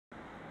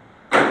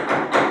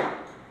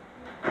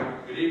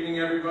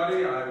evening,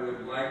 everybody. I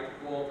would like to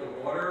call to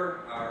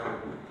order our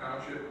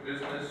Township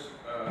Business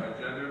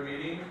Agenda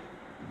meeting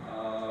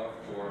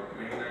for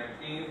May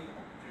 19th,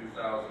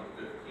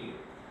 2015.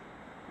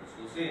 Ms.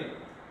 Lucina.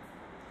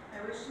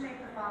 I wish to make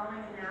the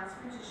following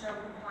announcement to show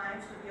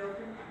compliance with the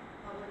Open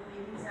Public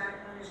Meetings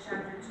Act known as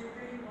Chapter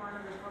 231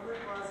 of the Public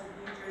Laws of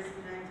New Jersey,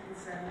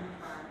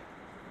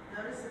 1975.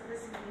 Notice that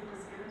this meeting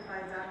was given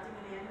by adopting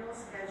an annual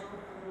schedule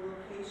of the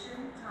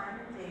location,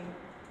 time, and date,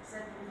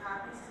 sending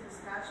copies to the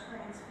Scotch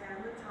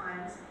Plains-Fanwood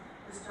Times,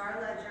 the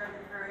Star Ledger, and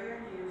the Courier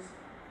News,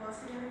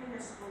 posting in the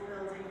municipal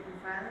building, and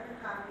filing a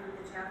copy with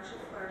the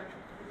Township clerk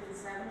within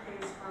 7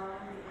 days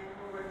following the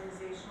annual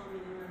organizational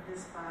meeting of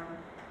this body.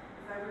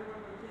 If everyone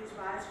would please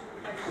rise for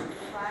the pledge of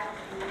the flag of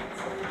the United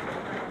States of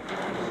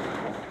America.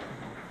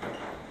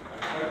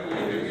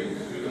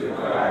 Allegiance to the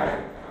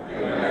flag of the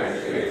United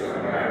States of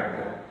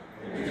America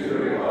and to the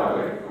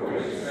republic for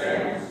which it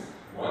stands,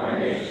 one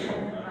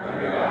nation,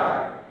 under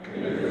God,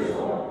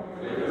 indivisible,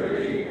 with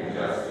liberty and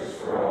justice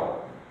for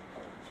all.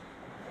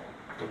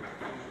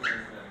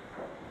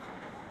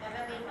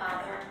 Heavenly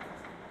Father,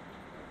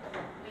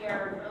 we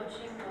are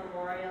approaching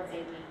Memorial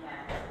Day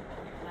weekend,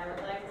 and I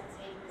would like to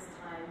take this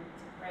time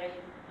to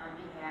pray on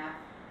behalf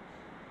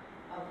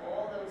of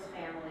all those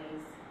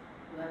families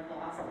who have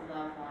lost a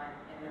loved one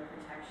in the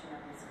protection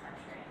of this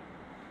country.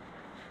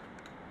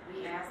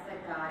 We ask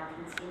that God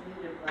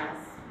continue to bless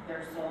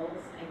their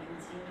souls and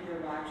continue to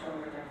watch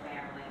over their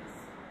families.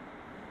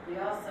 We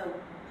also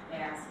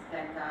ask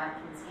that God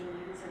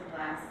continue to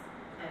bless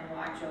and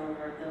watch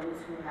over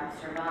those who have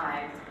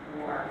survived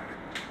war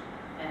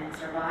and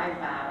survived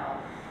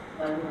battle,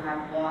 but who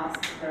have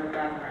lost their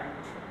brethren.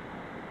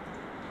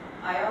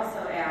 I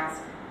also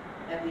ask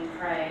that we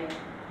pray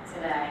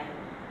today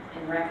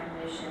in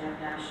recognition of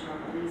National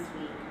Police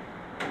Week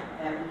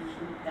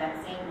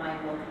that St.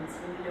 Michael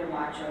continue to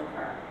watch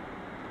over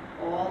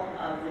all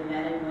of the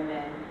men and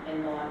women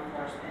in law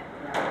enforcement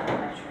throughout the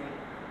country,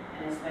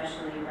 and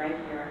especially right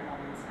here at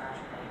home in Scotch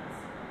Plains.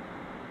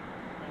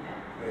 Amen.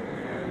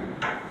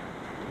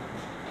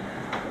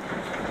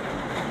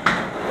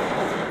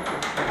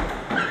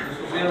 Ms.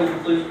 Lucina, would you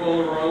please call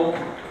the roll?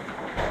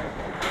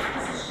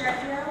 Mrs.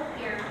 Sheffield?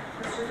 Here.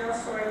 Mr. Del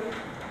Sordi?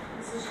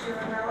 Mrs.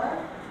 Giovanella?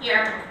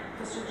 Here.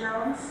 Mr.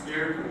 Jones?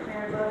 Here.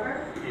 Mayor Glover?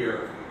 Here.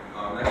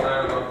 Next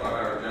item up on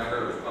our agenda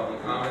is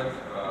public comment.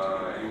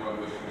 Anyone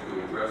wishing to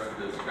address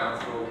this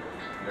council,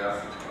 we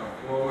ask you to come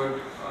forward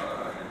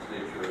and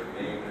state your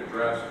name and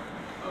address.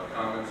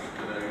 Comments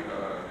today,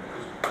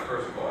 this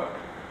first part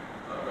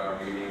of our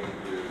meeting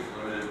is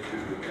limited to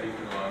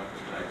anything on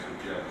tonight's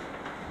agenda.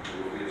 There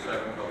will be a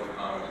second public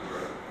comment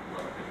where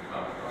one can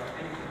comment on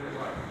anything they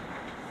like.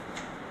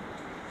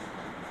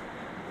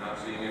 Not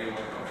seeing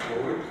anyone come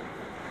forward.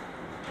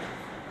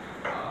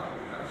 We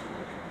have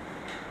someone.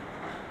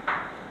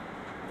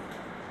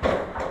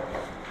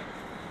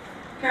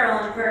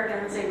 Carolyn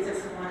Perkins,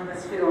 861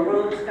 Westfield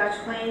Road, Scotch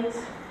Plains.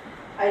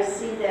 I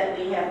see that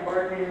we have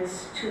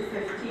ordinance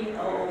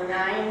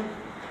 215-009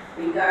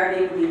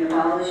 regarding the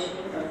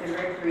abolishing of the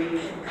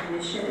Recreation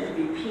Commission and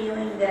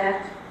repealing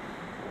that.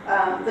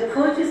 The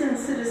coaches and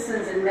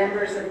citizens and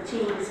members of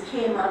teams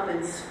came up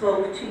and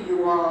spoke to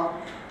you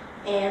all,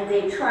 and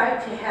they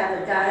tried to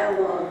have a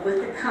dialogue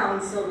with the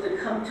council to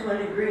come to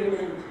an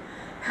agreement.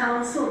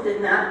 Council did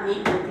not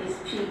meet with these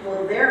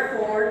people,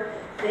 therefore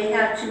they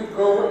had to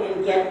go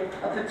and get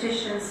a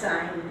petition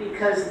signed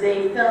because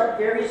they felt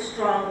very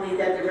strongly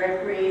that the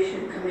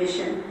Recreation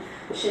Commission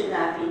should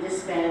not be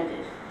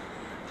disbanded.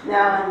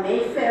 Now on May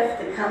 5th,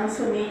 the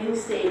council meeting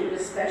stated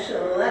a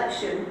special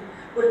election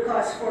would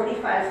cost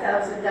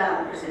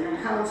 $45,000, and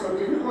the council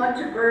didn't want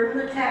to burden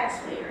the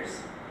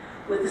taxpayers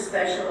with the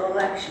special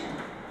election.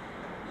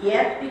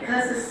 Yet,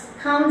 because the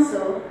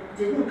council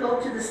didn't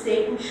go to the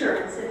state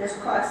insurance, it has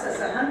cost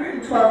us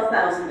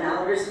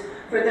 $112,000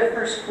 for the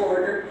first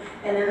quarter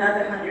and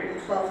another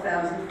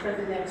 $112,000 for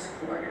the next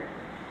quarter.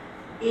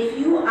 If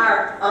you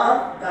are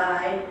of,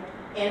 by,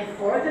 and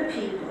for the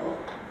people,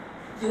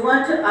 do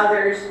unto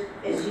others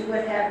as you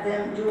would have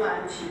them do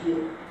unto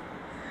you.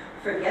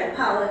 Forget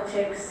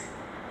politics,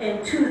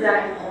 and to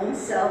thine own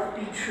self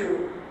be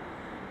true.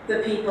 The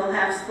people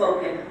have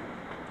spoken.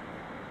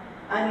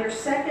 On your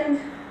second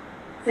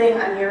thing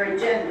on your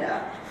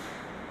agenda,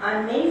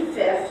 on May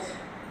 5th,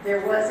 there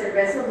was a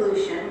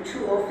resolution,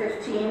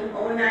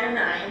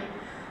 2015-099,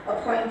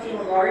 appointing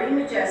Lori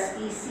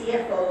Majeski,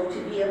 CFO,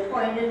 to be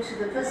appointed to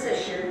the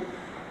position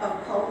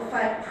of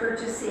Qualified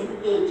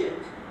Purchasing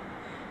Agent.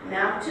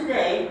 Now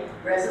today,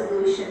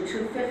 Resolution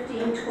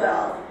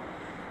 215-12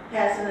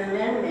 has an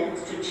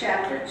amendment to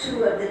Chapter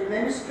 2 of the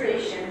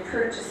Administration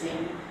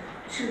Purchasing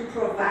to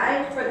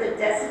provide for the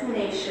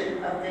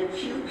designation of the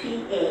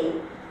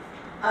QPA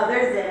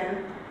other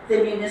than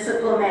the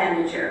municipal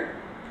manager.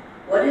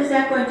 What is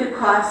that going to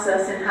cost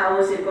us, and how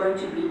is it going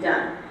to be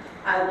done?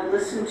 I will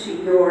listen to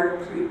your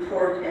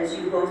report as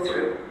you go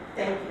through.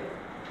 Thank you.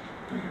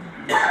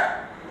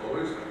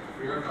 Always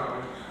for your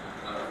comments.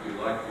 If you'd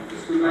like to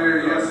just... Mr. Mayor,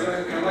 yes,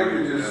 I'd like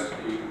to just...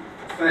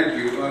 Thank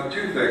you.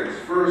 Two things.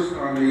 First,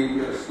 on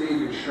the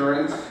state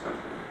insurance,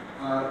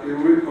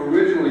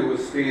 originally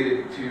was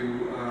slated to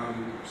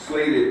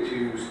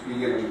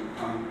begin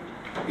on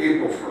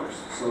April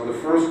 1st. So the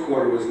first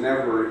quarter was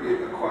never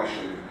a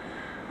question.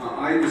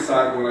 I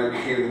decided when I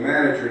became the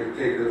manager to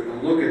take a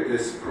look at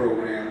this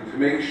program to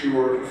make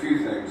sure a few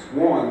things.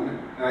 One,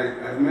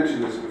 I've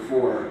mentioned this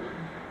before,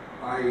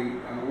 I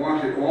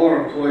wanted all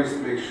our employees to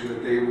make sure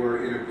that they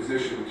were in a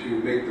position to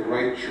make the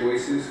right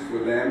choices for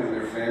them and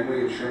their family.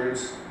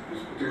 Insurance,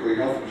 particularly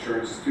health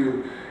insurance, is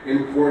too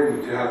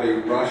important to have a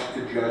rush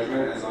to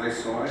judgment as I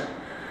saw it.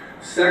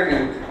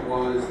 Second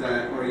was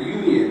that our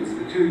unions,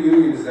 the two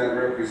unions that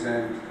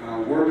represent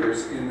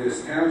workers in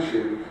this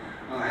township,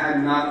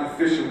 had not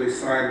officially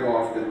signed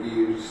off that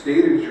the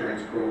state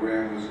insurance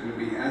program was going to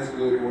be as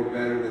good or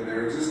better than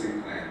their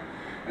existing plan.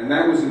 And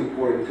that was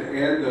important to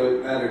add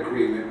that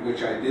agreement,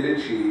 which I did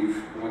achieve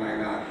when I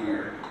got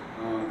here.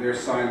 Their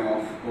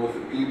sign-off, both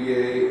the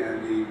PBA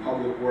and the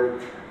Public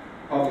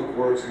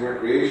Works and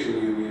Recreation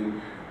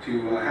Union,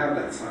 to have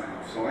that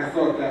sign-off. So I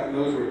thought that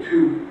those were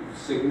two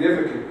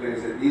significant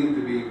things that needed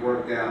to be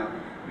worked out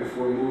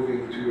before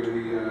moving to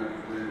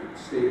the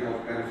state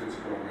health benefits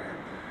program.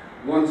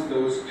 Once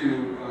those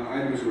two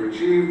items were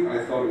achieved,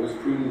 I thought it was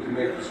prudent to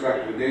make this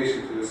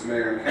recommendation to this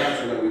mayor and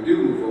council that we do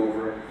move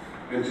over,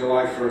 and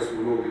July 1st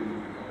we will be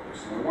moving over.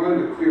 So I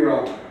wanted to clear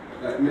up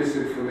that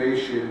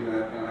misinformation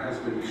that has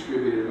been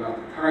distributed about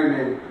the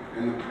timing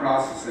and the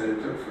process that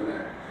it took for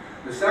that.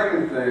 The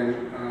second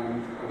thing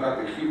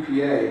about the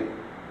QPA,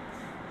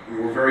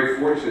 we're very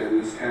fortunate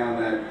in this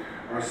town that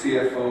our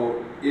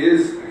CFO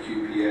is a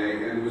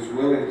QPA and was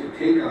willing to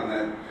take on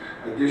that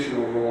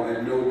additional role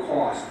at no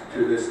cost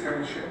to this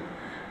township.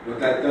 What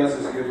that does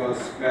is give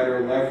us better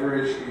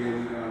leverage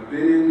in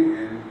bidding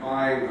and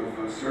buying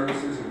of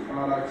services and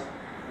products.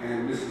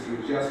 And Mrs.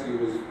 Majeski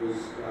was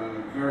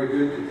very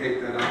good to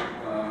take that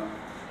up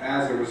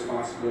as a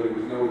responsibility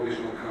with no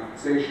additional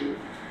compensation.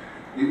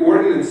 The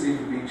ordinance needed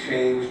to be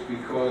changed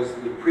because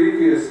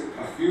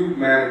a few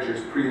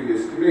managers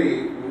previous to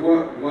me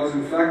was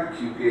in fact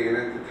the QPA, and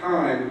at the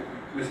time,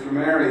 Mr.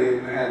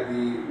 Marion had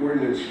the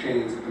ordinance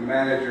changed that the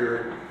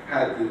manager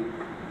had to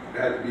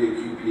be a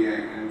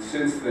QPA, and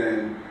since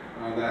then,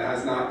 that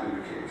has not been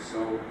the case.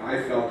 So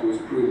I felt it was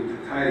prudent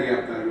to tidy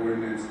up that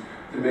ordinance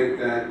to make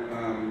that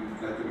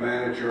the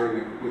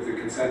manager, with the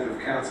consent of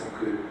council,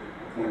 could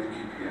appoint a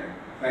QPA.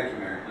 Thank you,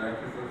 Mayor. Thank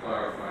you for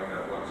clarifying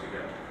that once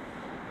again.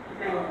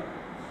 Right.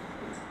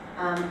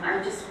 I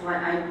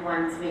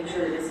wanted to make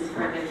sure that Mrs.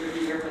 Perkins would be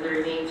here for the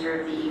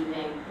remainder of the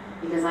evening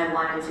because I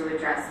wanted to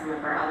address some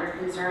of our other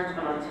concerns,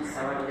 but I'll do so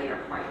at a later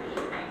point in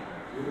the evening.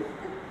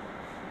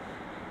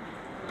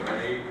 Does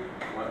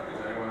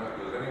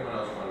anyone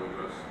else want to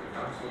address the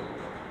council?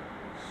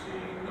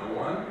 Seeing no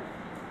one,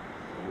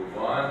 we'll move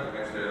on. The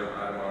next item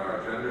on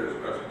our agenda is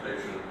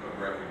presentation of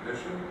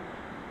recognition,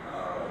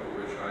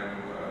 which I'm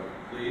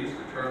pleased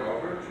to turn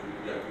over to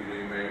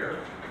Deputy Mayor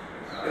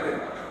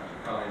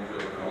Colleen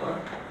Giovanella.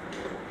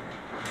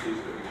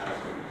 Pleased that we have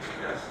some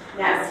guests.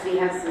 Yes, we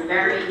have some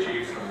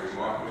achieved some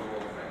remarkable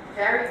things.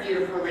 very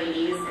beautiful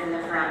ladies in the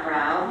front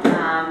row,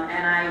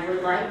 and I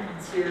would like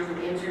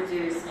to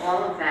introduce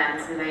all of them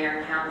to the mayor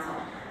and council.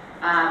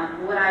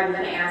 What I'm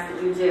going to ask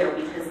that you do,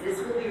 because this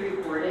will be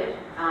recorded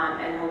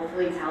and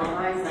hopefully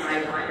televised, and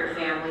I want your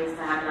families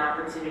to have an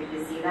opportunity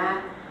to see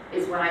that,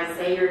 is when I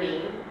say your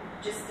name,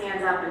 just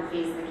stand up and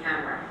face the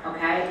camera,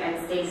 okay?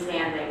 And stay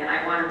standing, and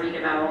I want to read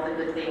about all the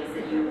good things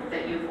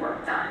that you've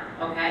worked on,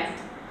 okay?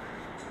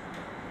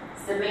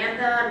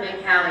 Samantha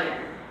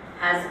McCallion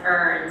has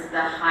earned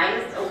the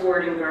highest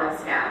award in Girl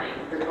Scouting,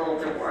 the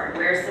Gold Award.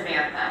 Where's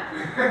Samantha?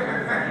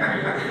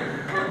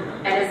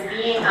 And is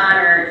being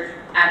honored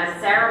at a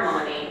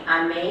ceremony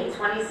on May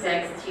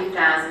 26,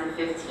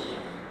 2015.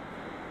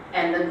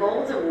 And the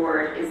Gold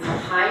Award is the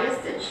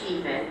highest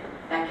achievement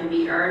that can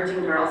be earned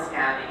in Girl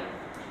Scouting.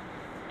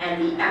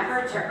 And the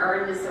effort to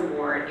earn this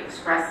award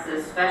expresses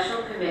a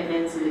special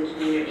commitment to the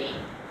community,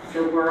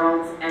 the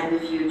world, and the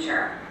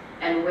future.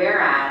 And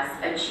whereas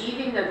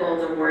achieving the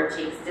Gold Award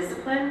takes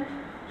discipline,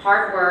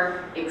 hard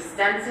work,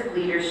 extensive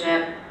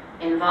leadership,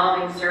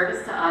 involving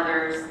service to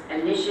others,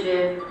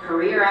 initiative,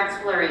 career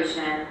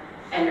exploration,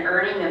 and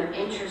earning of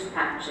interest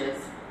patches,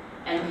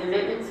 and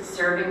commitment to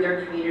serving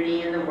their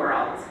community and the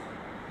world.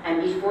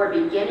 And before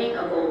beginning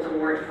a Gold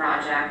Award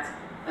project,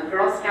 a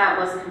Girl Scout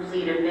must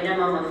complete a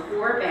minimum of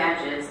 4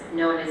 badges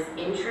known as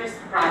Interest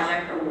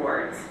Project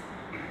Awards: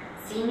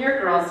 Senior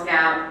Girl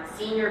Scout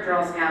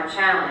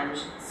Challenge,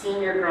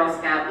 Senior Girl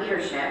Scout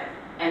Leadership,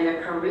 and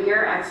the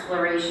Career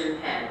Exploration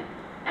Pin,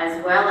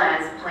 as well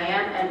as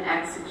Plan and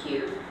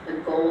Execute the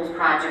Gold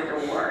Project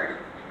Award.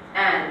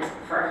 And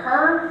for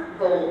her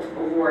Gold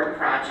Award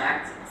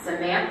project,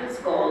 Samantha's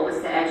goal was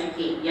to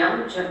educate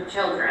young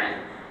children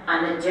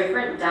on the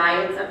different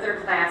diets of their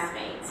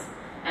classmates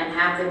and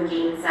have them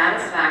gain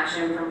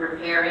satisfaction from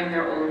preparing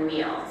their own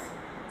meals.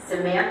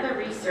 Samantha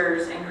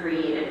researched and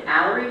created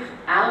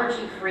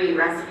allergy-free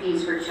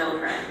recipes for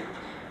children.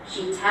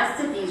 She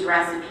tested these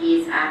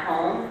recipes at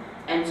home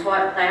and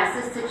taught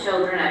classes to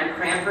children at a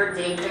Cranford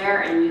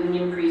daycare and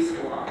Union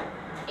preschool.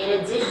 In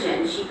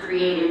addition, she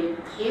created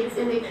Kids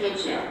in the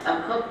Kitchen,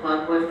 a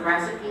cookbook with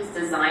recipes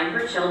designed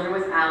for children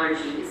with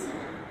allergies,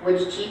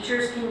 which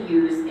teachers can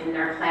use in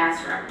their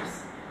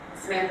classrooms.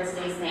 Samantha,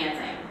 stay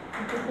standing.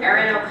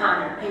 Erin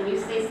O'Connor, can you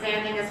stay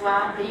standing as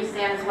well? Can you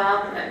stand as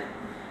well? Good.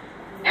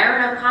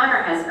 Erin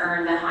O'Connor has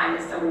earned the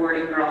highest award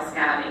in Girl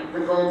Scouting,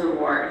 the Gold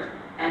Award,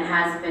 and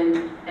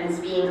is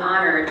being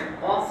honored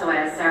also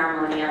at a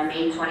ceremony on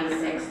May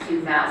 26,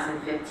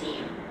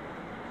 2015.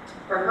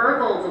 For her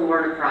Gold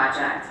Award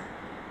project,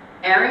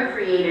 Erin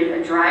created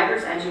a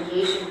driver's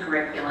education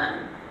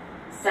curriculum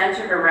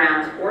centered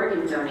around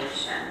organ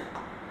donation.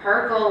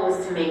 Her goal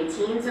was to make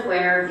teens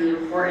aware of the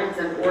importance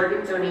of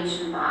organ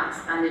donation box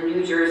on the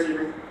New Jersey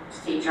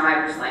state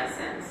driver's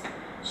license.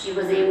 She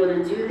was able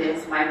to do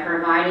this by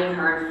providing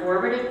her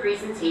informative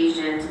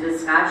presentation to the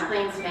Scotch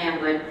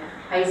Plains-Fanwood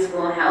High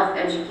School Health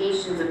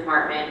Education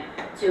Department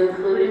to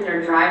include in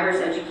their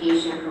driver's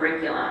education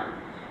curriculum.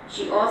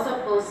 She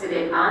also posted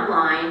it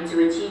online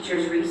to a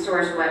teacher's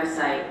resource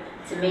website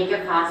to make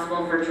it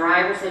possible for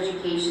driver's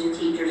education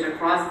teachers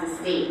across the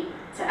state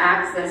to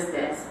access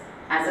this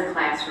as a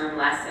classroom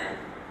lesson.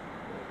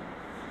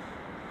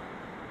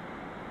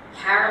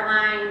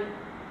 Caroline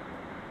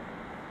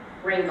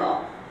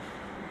Ringel.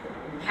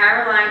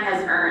 Caroline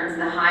has earned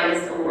the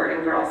highest award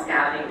in Girl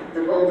Scouting,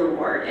 the Gold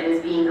Award, and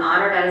is being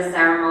honored at a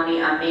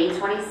ceremony on May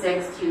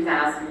 26,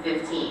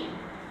 2015.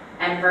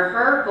 And for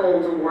her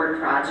Gold Award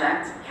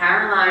project,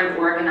 Caroline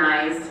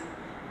organized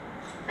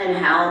and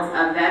held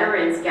a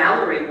Veterans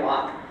Gallery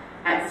Walk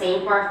at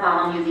St.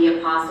 Bartholomew the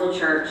Apostle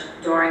Church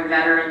during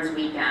Veterans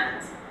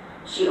Weekend.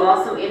 She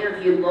also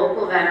interviewed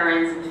local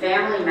veterans and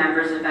family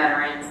members of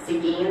veterans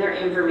to gain their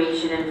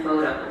information and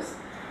photos,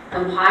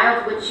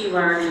 compiled what she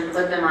learned and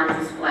put them on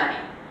display.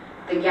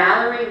 The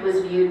gallery was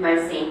viewed by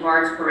St.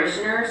 Bart's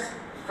parishioners,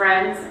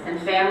 friends,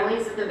 and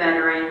families of the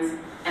veterans,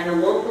 and the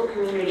local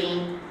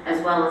community, as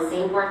well as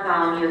St.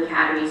 Bartholomew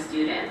Academy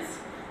students.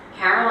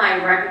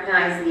 Caroline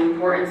recognized the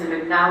importance of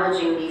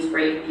acknowledging these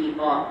brave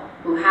people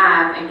who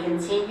have and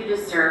continue to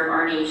serve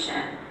our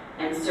nation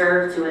and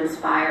serve to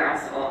inspire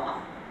us all.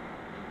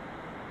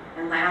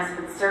 And last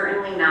but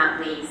certainly not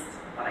least,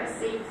 but I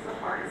saved the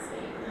hardest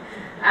name,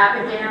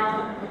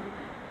 Abigail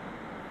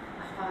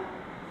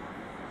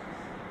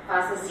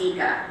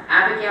Fasasica.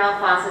 Abigail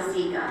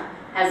Fasasica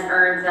has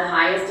earned the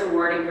highest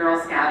award in Girl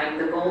Scouting,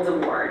 the Gold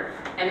Award,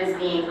 and is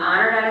being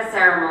honored at a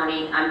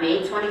ceremony on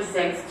May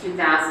 26,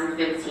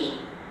 2015.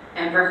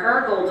 And for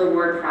her Gold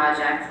Award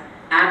project,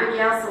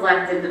 Abigail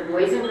selected the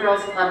Boys and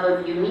Girls Club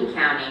of Union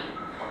County,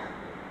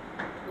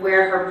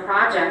 where her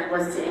project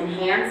was to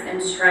enhance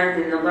and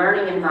strengthen the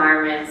learning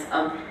environments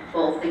of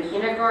both the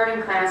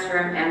kindergarten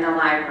classroom and the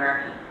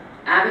library.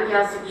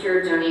 Abigail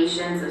secured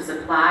donations of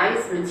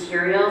supplies,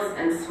 materials,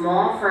 and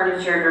small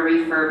furniture to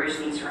refurbish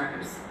these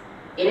rooms.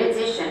 In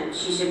addition,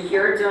 she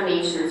secured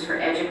donations for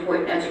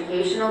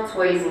educational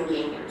toys and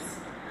games.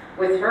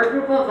 With her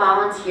group of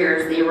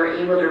volunteers, they were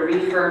able to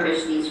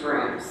refurbish these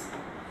rooms.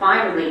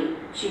 Finally,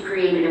 she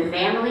created a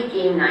family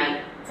game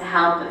night to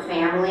help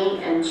family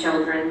and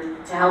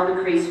children, to help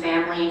increase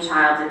family and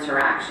child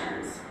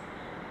interactions.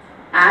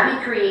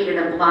 Abby created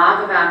a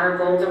blog about her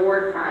Gold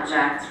Award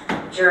project,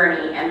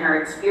 journey, and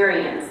her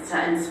experience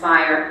to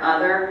inspire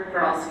other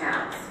Girl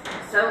Scouts.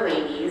 So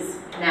ladies,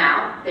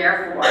 now,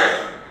 therefore,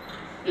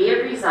 be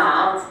it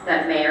resolved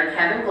that Mayor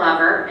Kevin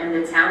Glover and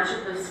the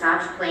Township of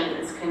Scotch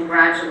Plains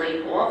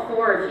congratulate all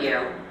four of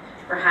you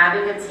for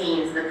having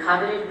attained the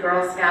coveted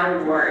Girl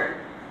Scout Award,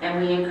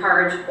 and we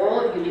encourage all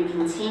of you to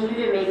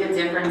continue to make a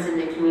difference in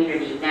the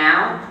community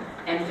now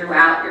and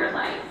throughout your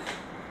life.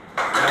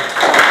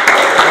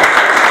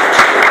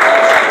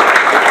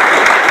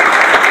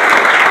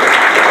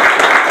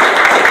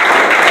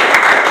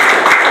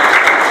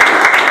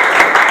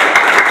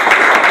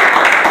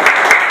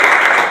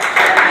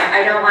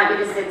 I don't want you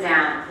to sit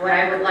down. What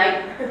I would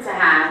like to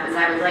have is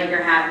I would like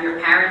to have your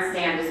parents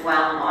stand as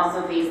well and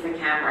also face the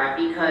camera,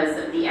 because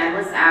of the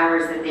endless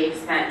hours that they've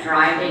spent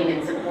driving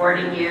and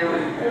supporting you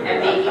and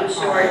making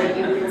sure that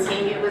you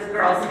continued with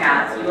Girl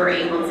Scouts. You were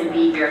able to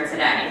be here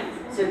today.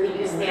 So could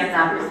you stand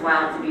up as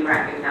well to be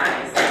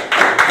recognized?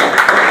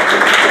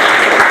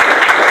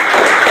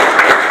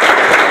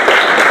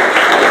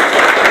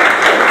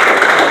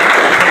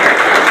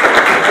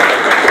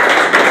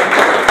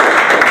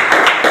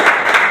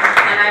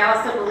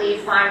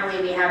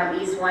 Finally, we have at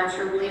least one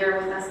troop leader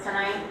with us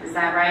tonight. Is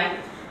that right?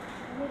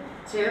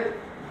 Two?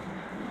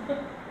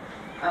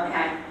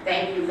 Okay.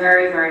 Thank you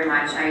very, very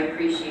much. I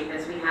appreciate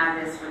this. We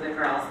have this for the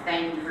girls.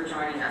 Thank you for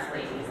joining us,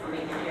 ladies. Let me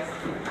give you.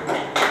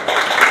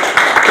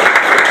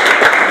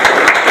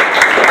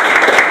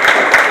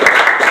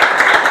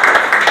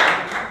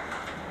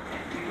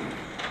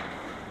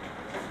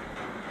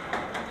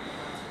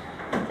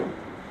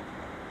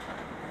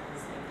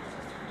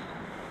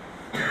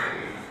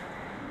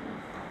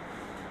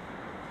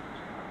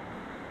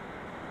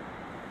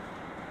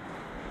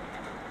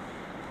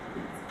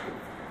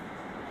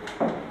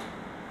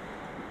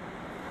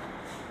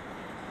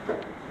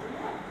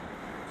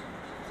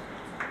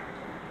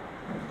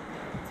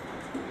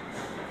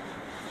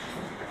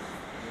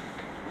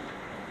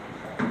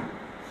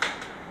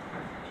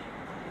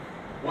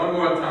 one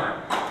more time.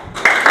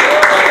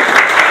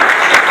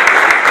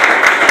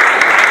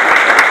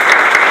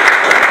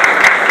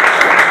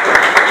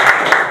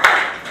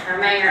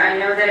 Mayor, I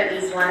know that at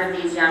least one of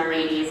these young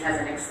ladies has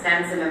an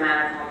extensive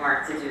amount of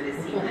homework to do this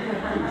evening,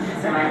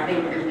 so I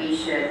think that we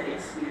should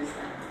excuse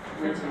them.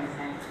 What do you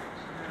think?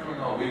 I don't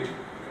know,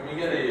 can we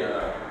get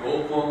a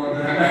roll call on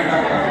that?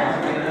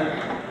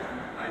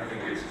 I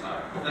think it's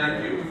time.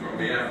 Thank you. From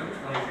behalf of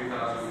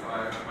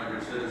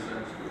 22,500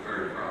 citizens, we're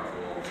very proud of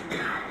all of you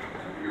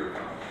and your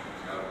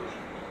accomplishments. God bless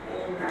you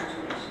all.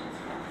 Congratulations.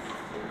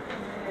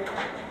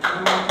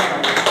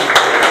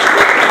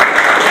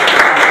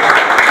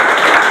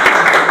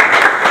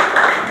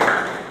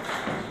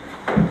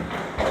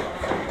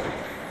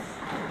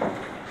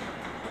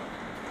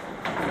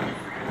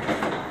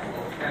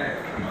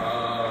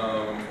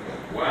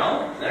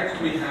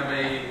 We have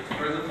a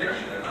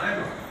presentation, and I had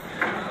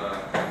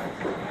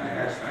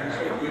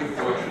the good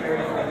fortune of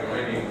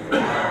joining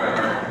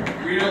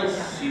our real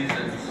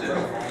seasoned citizen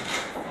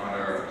on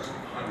our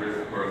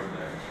 100th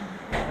birthday.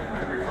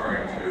 I'm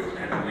referring to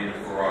Angelina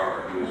Ferrara,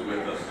 who is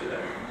with us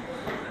today.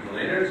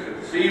 Angelina, it's good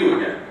to see you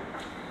again.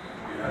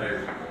 You had a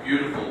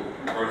beautiful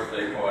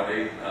birthday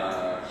party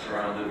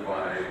surrounded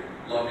by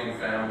loving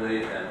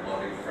family and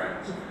loving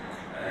friends.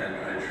 And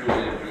I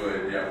truly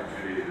enjoyed the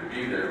opportunity to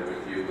be there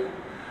with you.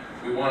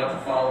 We wanted to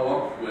follow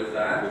up with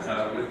that,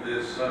 with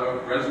this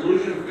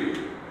resolution for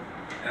you.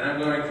 And I'm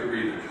going to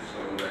read it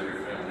so that your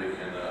family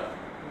can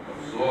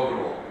absorb it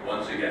all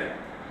once again.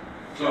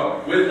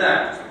 So, with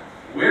that,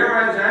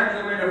 whereas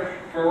Angelina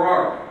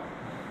Ferrara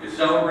is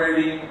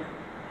celebrating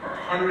her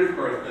 100th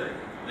birthday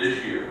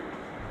this year,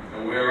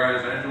 and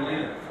whereas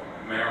Angelina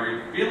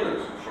married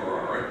Felix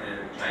Ferrara in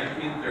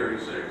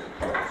 1936,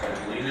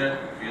 Angelina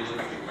and Felix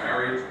were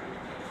married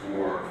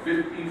for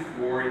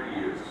 54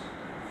 years.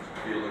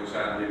 Felix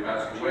sadly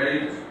passed away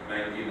in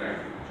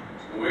 1990.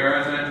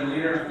 Whereas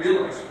Angelina and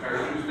Felix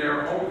purchased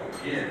their home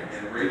in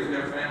and raised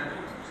their family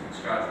in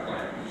Scotch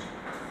Plains.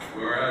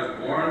 Whereas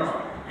born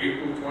on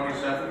April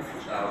 27,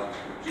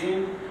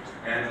 2015,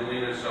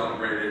 Angelina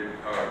celebrated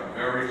her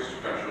very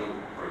special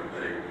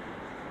birthday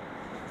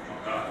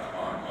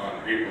on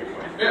April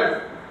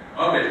 25th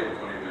of April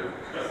 25th,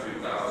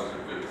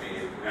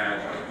 2015, at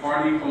a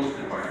party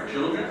hosted by her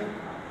children,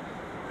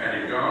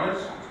 Penny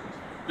Jonas,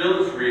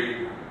 Phyllis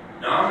Reed,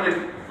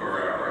 Dominic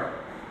Ferrara,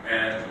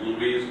 and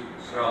Louise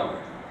Selman.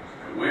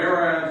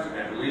 Whereas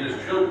Angelina's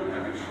children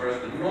have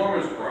expressed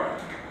enormous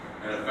pride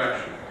and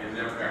affection in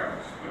their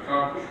parents'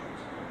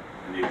 accomplishments,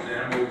 and the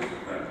examples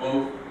that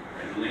both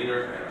Angelina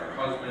and her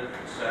husband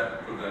have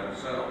set for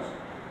themselves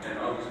and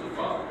others to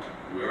follow.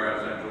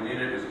 Whereas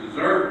Angelina is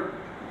deserving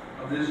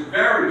of this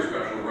very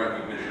special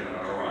recognition on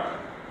her honor.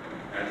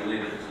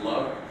 Angelina is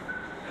loved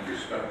and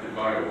respected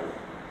by all.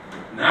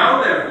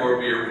 Now,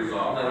 therefore, be it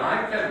resolved that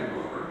I, Kevin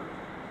Glover,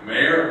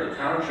 Mayor of the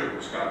Township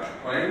of Scotch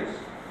Plains,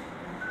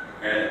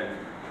 and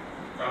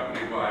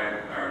accompanied by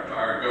our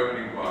entire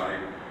governing body,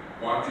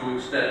 want to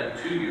extend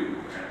to you,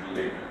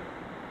 Angelina,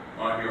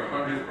 on your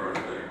 100th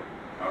birthday,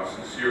 our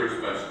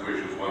sincerest best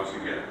wishes once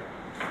again.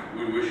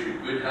 We wish you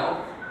good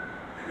health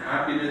and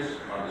happiness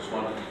on this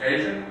wonderful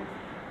occasion,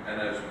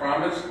 and as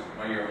promised,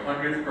 on your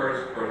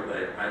 101st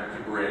birthday, I'm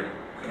to bring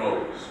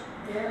cannolis.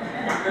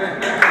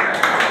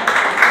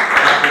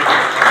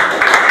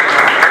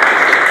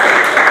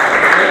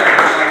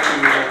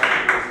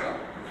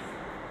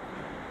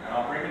 And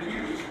I'll bring it to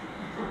you.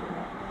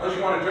 Unless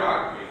you want to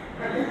jog me.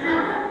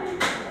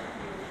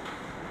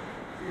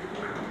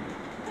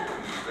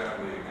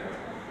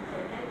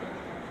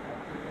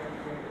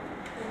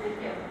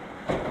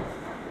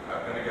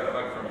 I'm going to get a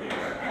hug from you.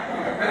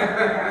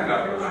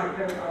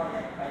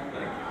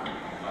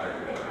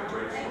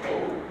 Thank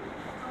you.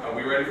 Are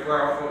we ready for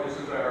our photo? This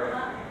is our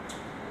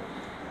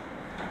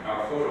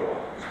photo op.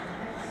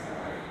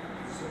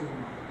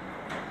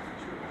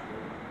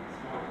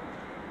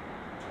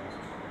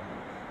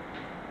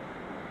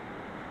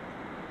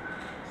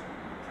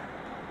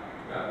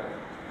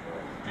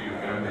 To your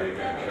family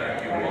again.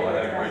 Thank you all. I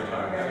had a great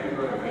time.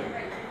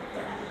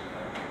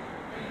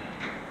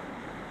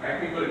 Thank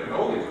you for the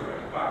cannolis.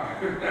 Wow.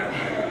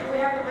 We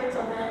have to wait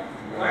till then.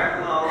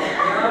 Well,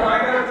 I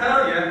gotta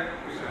tell you,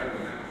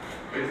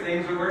 good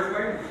things are worth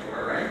waiting for,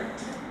 right?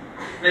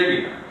 Maybe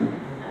not.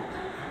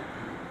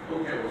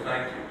 Okay, well,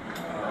 thank you.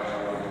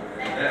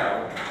 And now,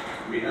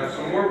 we have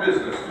some more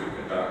business to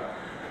conduct.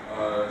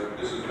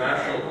 This is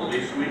National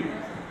Police Week,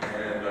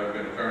 and I'm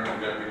going to turn to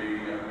Deputy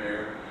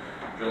Mayor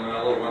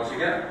Villanello once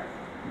again.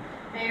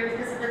 Mayor,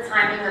 because of the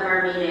timing of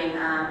our meeting,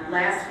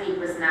 last week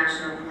was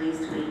National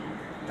Police Week,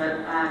 but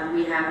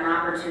we have an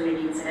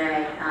opportunity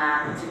today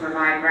to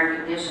provide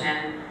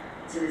recognition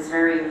to this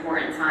very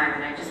important time,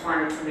 and I just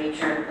wanted to make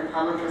sure that the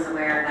public was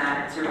aware of that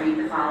and to read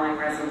the following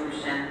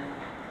resolution.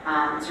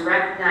 To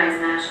recognize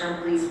National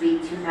Police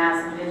Week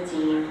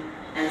 2015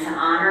 and to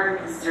honor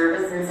the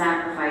service and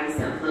sacrifice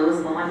of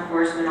those law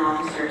enforcement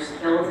officers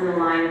killed in the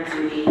line of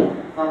duty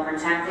while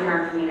protecting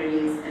our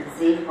communities and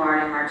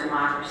safeguarding our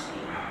democracy.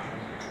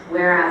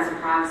 Whereas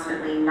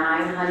approximately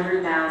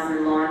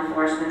 900,000 law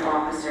enforcement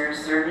officers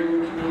serving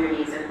in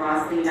communities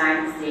across the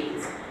United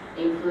States,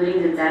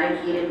 including the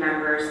dedicated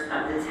members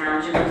of the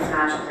Township of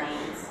Scotch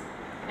Plains,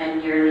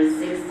 and nearly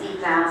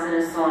 60,000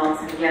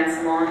 assaults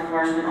against law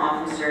enforcement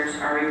officers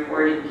are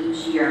reported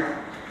each year,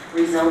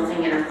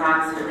 resulting in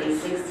approximately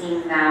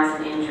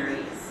 16,000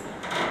 injuries.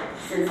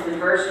 Since the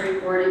first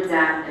reported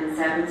death in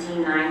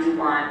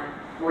 1791,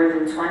 more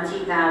than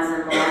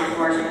 20,000 law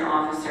enforcement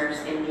officers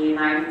in the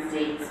United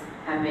States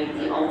have made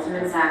the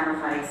ultimate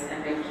sacrifice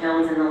and been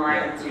killed in the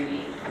line of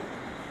duty.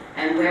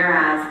 And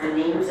whereas the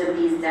names of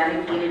these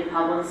dedicated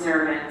public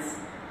servants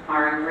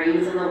are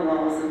engraved on the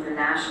walls of the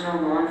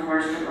National Law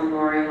Enforcement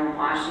Memorial in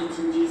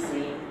Washington,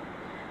 D.C.,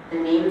 the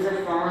names of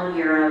fallen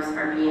heroes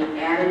are being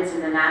added to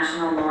the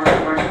National Law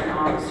Enforcement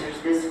Officers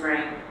this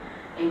spring,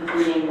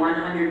 including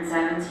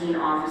 117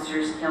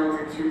 officers killed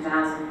in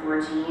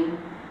 2014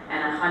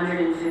 and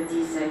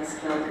 156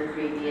 killed in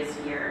previous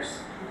years.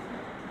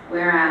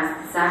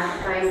 Whereas the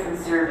sacrifice and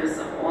service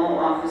of all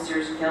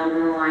officers killed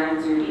in the line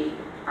of duty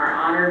are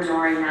honored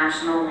during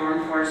National Law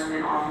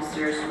Enforcement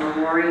Officers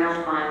Memorial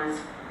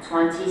Fund's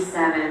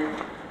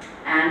 27th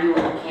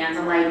Annual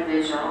Candlelight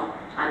Vigil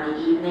on the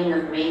evening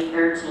of May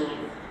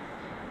 13th.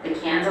 The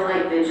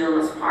Candlelight Vigil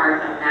was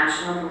part of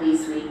National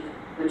Police Week,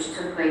 which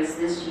took place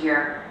this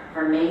year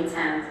from May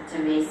 10th to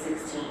May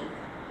 16th.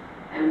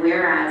 And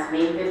whereas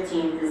May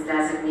 15th is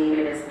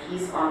designated as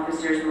Peace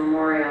Officers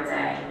Memorial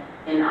Day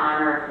in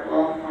honor of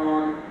all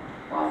fallen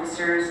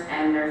officers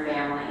and their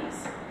families.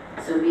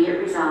 So be it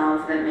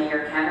resolved that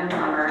Mayor Kevin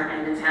Glover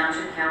and the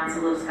Township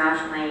Council of Scotch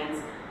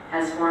Plains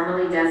has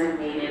formally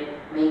designated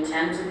May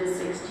 10th to the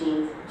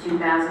 16th,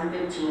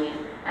 2015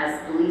 as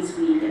Police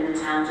Week in the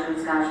Township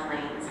of Scotch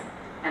Plains,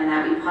 and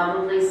that we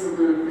publicly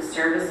salute the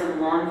service of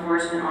law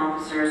enforcement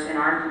officers in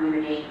our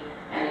community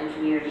and in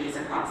communities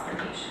across the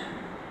nation.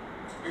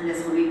 And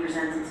this will be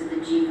presented to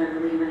the Chief, I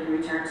believe, when he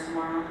returns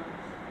tomorrow.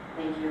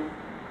 Thank you.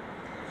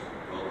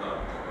 Well done, well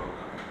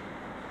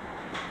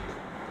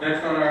done.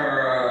 Next on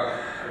our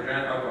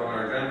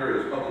agenda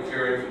is public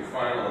hearings and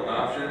final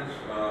adoptions.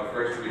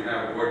 First, we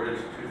have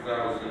ordinance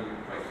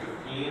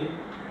 2015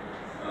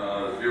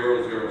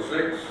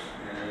 006,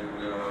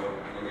 and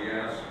let me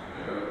ask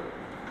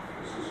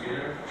Mrs.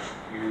 Senior,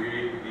 can you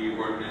read the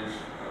ordinance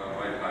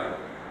by title?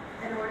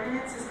 An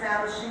ordinance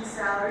establishing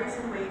salaries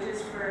and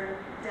wages for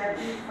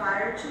Deputy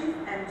Fire Chief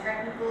and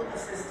Technical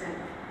Assistant.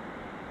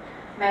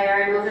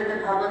 Mayor, I move that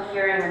the public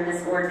hearing on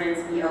this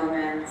ordinance be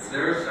opened. Is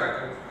there a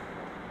second?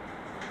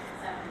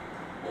 Second.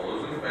 All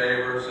those in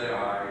favor say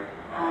aye.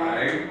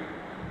 Aye.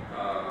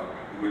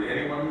 Would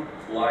anyone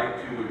like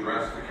to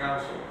address the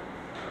council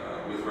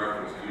with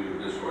reference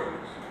to this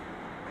ordinance?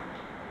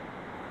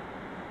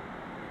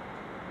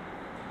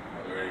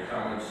 Are there any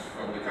comments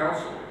from the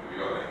council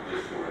regarding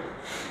this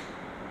ordinance?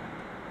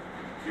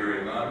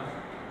 Hearing none.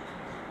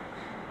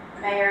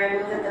 Mayor, I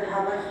move that the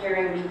public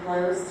hearing be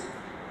closed. Is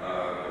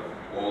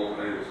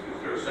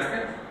there a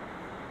second?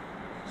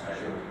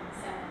 Second.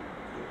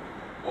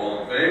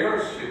 All in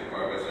favor,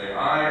 signify by saying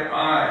aye.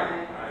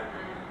 Aye.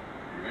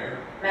 Mayor?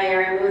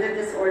 Mayor, I move that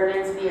this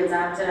ordinance be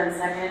adopted on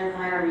second and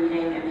final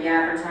reading and be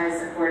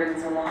advertised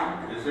according to law.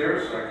 Is there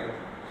a second?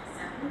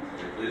 Second.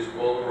 Please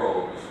call the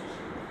roll,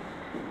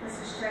 Mrs.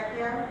 Mrs.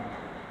 Shecchio?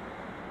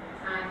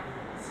 Aye.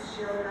 Mrs.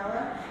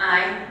 Giovanella?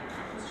 Aye.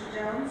 Mr.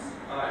 Jones?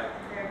 Aye.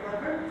 Mayor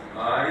Glover?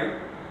 Aye.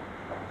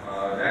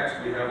 Next,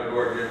 we have an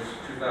ordinance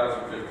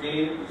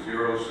 2015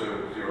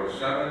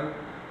 0707.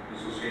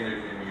 Mrs. Senior,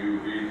 can you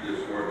read this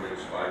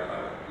ordinance by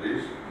title,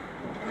 please?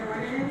 An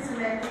ordinance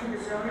amending the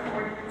zoning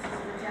ordinances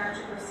of the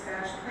Township of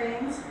Scotch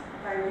Plains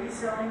by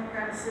rezoning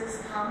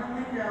premises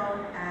commonly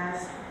known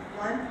as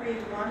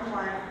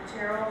 1311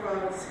 Terrell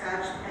Road,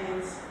 Scotch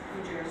Plains,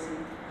 New Jersey.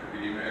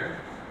 Deputy Mayor?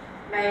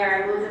 Mayor,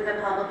 I move that the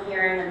public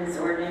hearing on this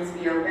ordinance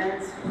be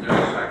opened. Is there a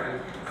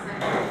second?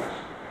 Second.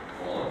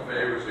 All in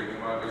favor,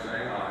 signify by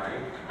saying aye.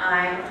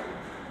 Aye.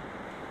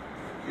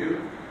 Thank you.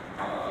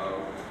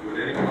 Would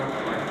anyone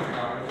like to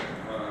comment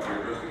or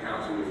address the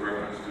council with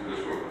reference to this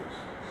ordinance?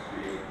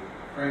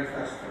 Frank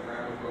Festa,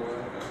 Rattleboro.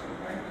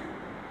 Thank you.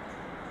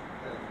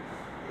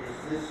 Is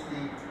this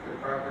the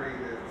property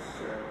that's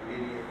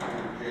immediately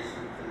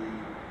adjacent to the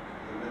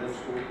middle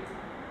school? I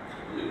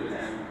believe it is.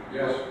 And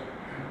Yes.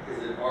 is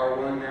it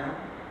R1 now?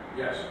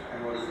 Yes. And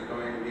what is it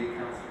going to be,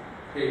 Council?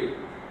 P.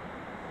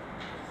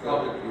 So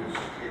Public use.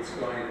 it's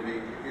going to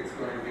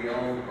be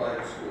owned by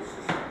the school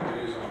system. It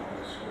is on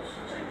the school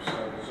system, so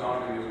the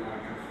zoning is not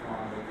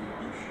conformed with the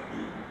ownership.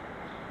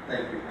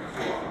 Thank you,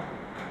 Council.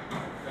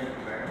 Thank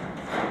you, Mayor.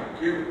 Thank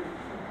you.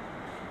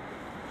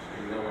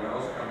 Seeing no one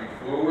else coming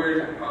forward,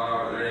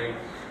 are there any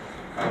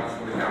comments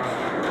from the council?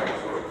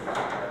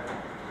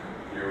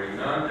 Hearing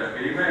none,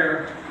 Deputy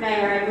Mayor.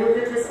 Mayor, I move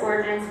that this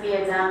ordinance be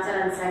adopted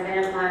on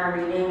second and final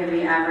reading and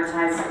be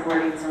advertised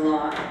according to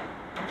law.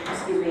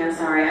 Excuse me, I'm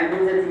sorry. I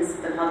move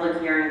that the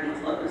public hearing be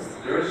closed. Is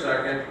there a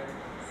second?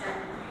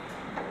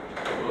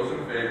 Second. All those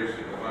in favor,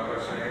 signify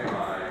by saying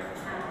aye.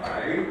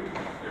 Aye.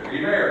 Deputy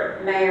Deputy Mayor.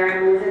 Mayor,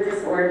 I move that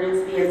this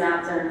ordinance be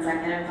adopted on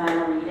second and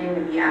final reading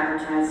and be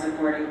advertised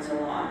according to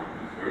law. Is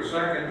there a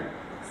second?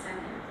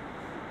 Second.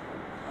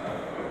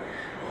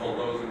 All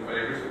those in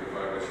favor,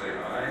 signify by saying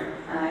aye.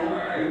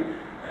 Aye.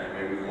 And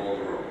may we call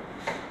the roll.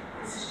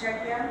 Mrs.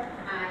 Cherry?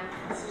 Aye.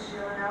 Mrs.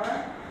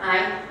 Giovanella?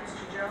 Aye.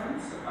 Mr.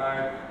 Jones?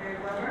 Aye. Mayor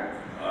Glover?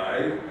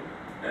 Aye.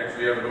 Next,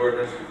 we have an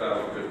ordinance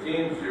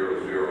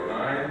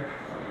 2015-009.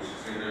 Mrs.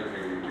 Sina,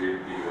 can you read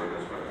the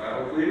ordinance by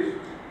title, please?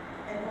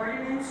 An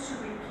ordinance to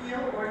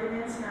repeal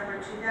ordinance number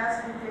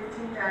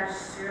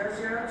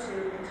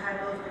 2015-002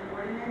 entitled an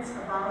ordinance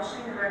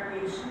abolishing the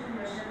Recreation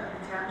Commission of the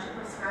Township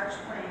of Scotch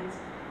Plains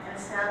and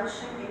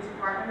establishing a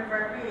Department of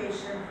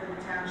Recreation for the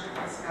Township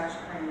of Scotch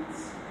Plains.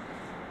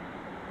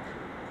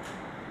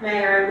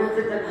 Mayor, I move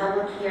that the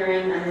public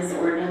hearing on this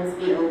ordinance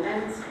be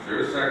opened. Is there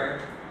a second?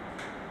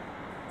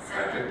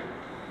 Second.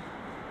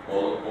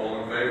 All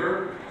in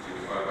favor,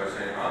 signify by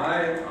saying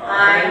aye.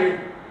 Aye.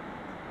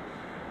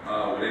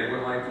 Would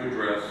anyone like to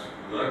address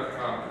the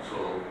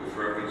council with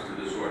reference to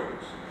this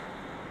ordinance?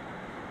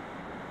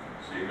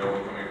 Seeing no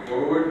one coming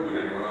forward, would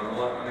anyone on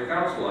the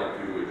council like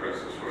to address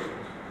this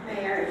ordinance?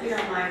 Mayor, if you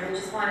don't mind, I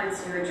just wanted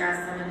to address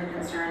some of the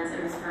concerns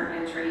that Ms.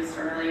 Perkins raised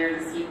earlier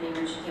this evening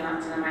when she came up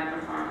to the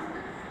microphone.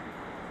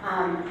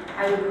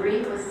 I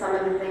agree with some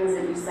of the things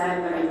that you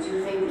said, but I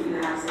do think that you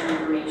have some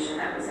information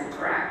that was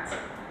incorrect.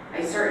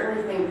 I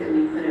certainly think that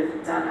we could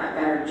have done a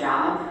better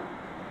job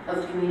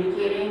of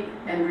communicating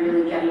and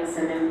really getting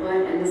some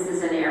input, and this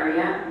is an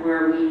area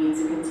where we need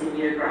to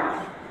continue to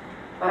grow.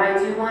 But I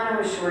do want to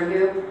assure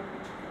you,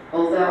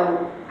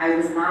 although I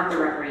was not the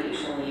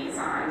recreation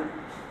liaison,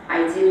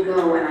 I did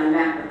go and I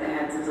met with the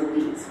heads of the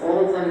leagues,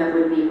 all of them that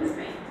would meet with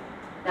me.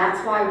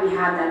 That's why we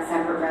had that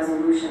separate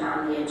resolution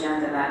on the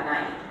agenda that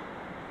night.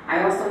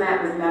 I also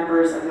met with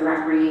members of the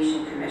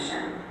Recreation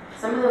Commission.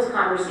 Some of those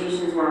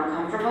conversations were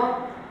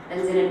uncomfortable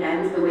and didn't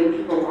end the way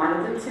people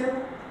wanted them to,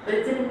 but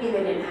it didn't mean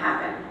they didn't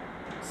happen.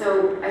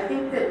 So I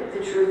think that the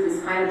truth is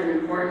kind of an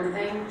important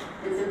thing.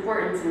 It's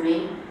important to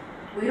me.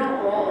 We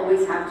don't all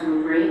always have to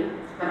agree,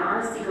 but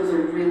honesty goes a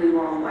really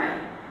long way.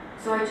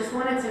 So I just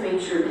wanted to make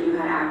sure that you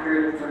had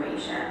accurate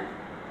information.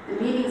 The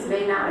meetings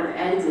may not have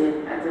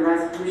ended at the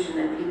resolution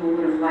that people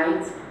would have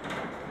liked,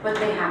 but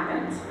they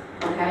happened,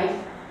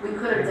 okay? We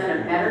could have done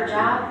a better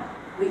job.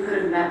 We could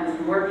have met with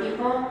more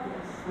people.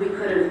 We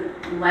could have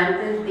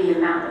lengthened the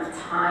amount of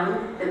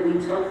time that we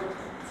took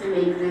to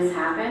make this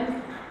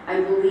happen. I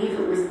believe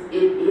it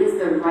is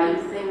the right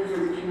thing for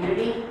the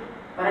community,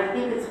 but I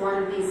think it's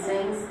one of these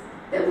things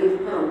that we've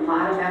put a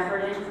lot of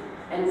effort in,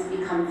 and it's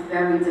become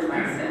very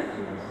divisive.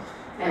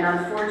 And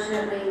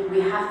unfortunately,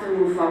 we have to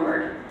move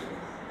forward.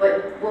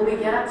 But when we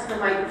get up to the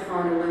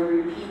microphone and when we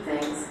repeat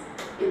things,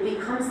 it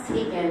becomes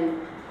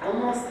taken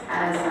almost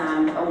as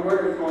a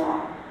word of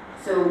law.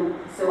 So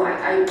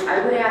I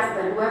would ask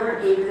that whoever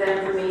gave you that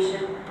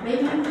information,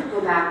 maybe you could go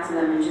back to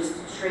them and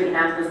just straighten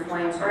out those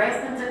points, or ask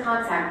them to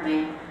contact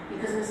me,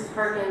 because Mrs.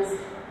 Perkins,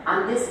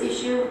 on this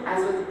issue,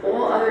 as with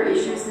all other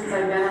issues since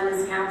I've been on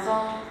this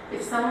council,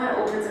 if someone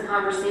opens a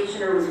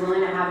conversation or was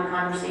willing to have a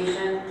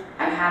conversation,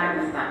 I had it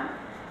with them.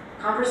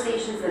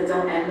 Conversations that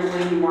don't end the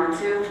way you want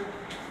to,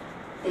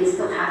 they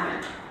still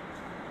happen.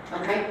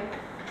 Okay?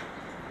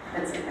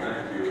 That's it.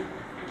 Thank you.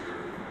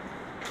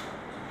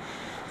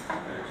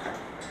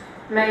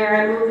 Mayor, I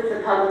move that the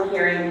public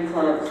hearing be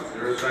closed. Is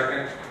there a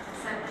second?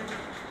 Second.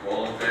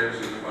 All in favor,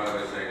 signify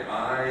by saying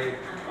aye.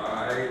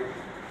 Aye.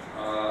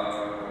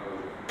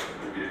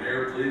 Deputy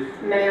Mayor, please.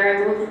 Mayor, I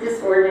move that this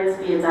ordinance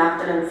be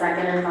adopted on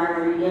second and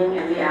final reading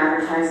and be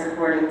advertised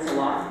according to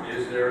law.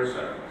 Is there a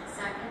second?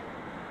 Second.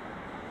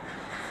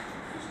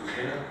 Mrs.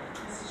 Sina?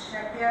 Mrs.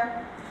 Cherry?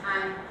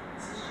 Aye.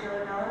 Mrs.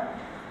 Giovanella?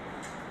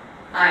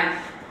 Aye.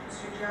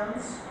 Mr.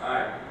 Jones?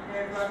 Aye.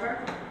 Mayor Glover?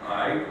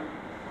 Aye.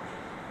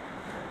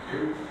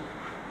 Thank you.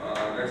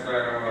 Next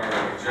item on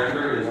our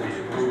agenda is the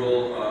approval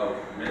of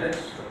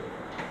minutes.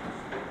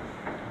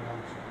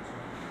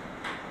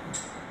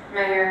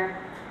 Mayor,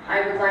 I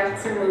would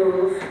like to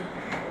move,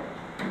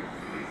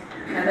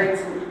 I'd like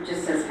to,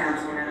 just as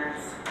council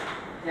minutes.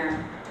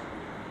 Yeah.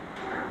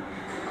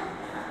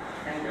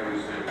 Thank you.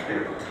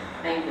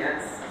 Thank you,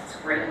 it's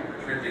great.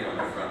 Printing on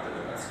the front of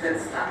the It's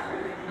good stuff.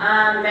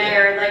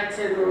 Mayor, I'd like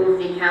to move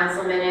the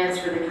council minutes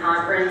for the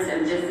conference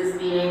and business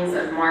meetings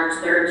of March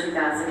 3rd,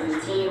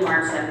 2015,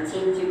 March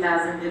 17th,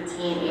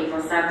 2015,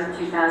 April 7th,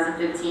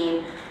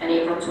 2015, and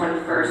April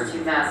 21st,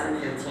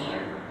 2015.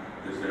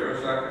 Is there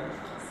a second?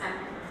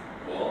 Second.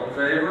 All in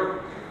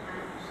favor?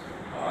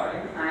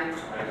 Aye. Aye.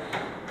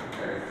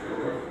 Okay,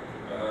 sure.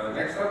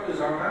 Next up is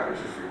our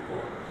manager's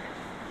report.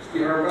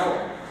 Mr.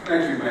 Arabella.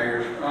 Thank you,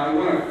 Mayor. I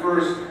want to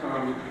first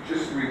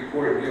just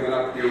report and give an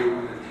update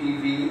on the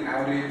TV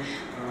outage.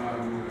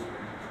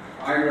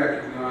 I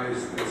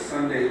recognize that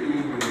Sunday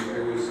evening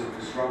there was a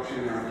disruption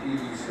in our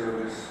TV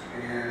service,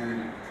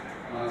 and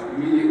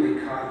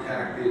immediately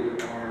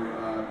contacted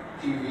our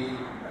TV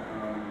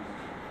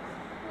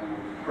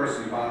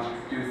person, Bob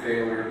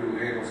Duthaler, who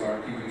handles our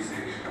TV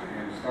station,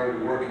 and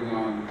started working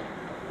on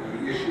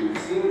the issue. It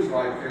seems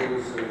like there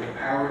was a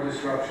power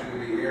disruption in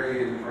the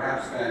area, and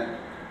perhaps that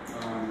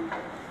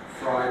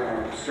fried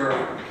our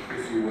server,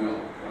 if you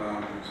will.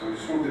 So I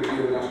just wanted to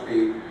give an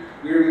update.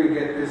 We're going to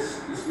get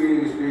this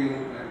meeting is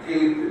being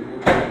taped, and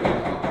we'll get it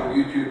up on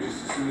YouTube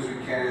just as soon as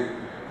we can.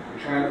 We're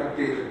trying to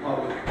update the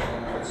public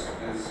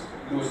as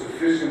most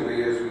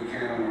efficiently as we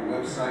can on our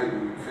website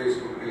and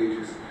Facebook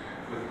pages.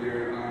 But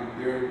there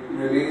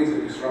remains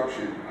a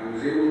disruption. I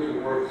was able to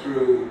work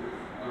through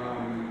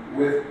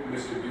with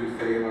Mr.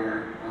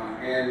 Duthaler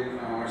and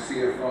our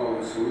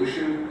CFO a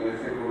solution, but I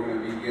think we're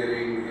going to be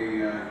getting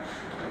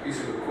a piece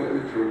of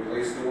equipment to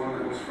replace the one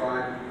that was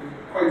fried.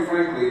 Quite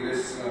frankly,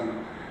 this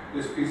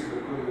piece of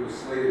equipment was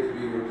slated to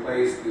be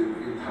replaced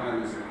in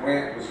time as a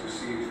grant was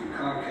received from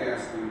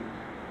Comcast, and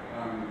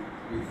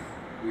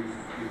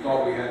we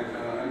thought we had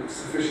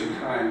sufficient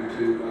time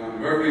to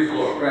Murphy's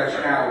Law.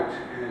 stretch out,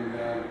 and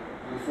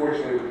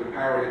unfortunately with the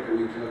power hit that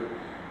we took,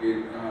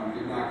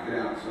 it knocked it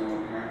out. So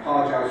I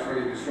apologize for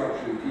any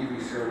disruption in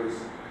TV service.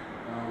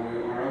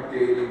 We are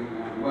updating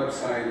the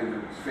website and the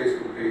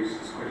Facebook page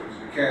as quick as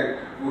we can.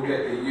 We'll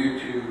get the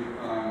YouTube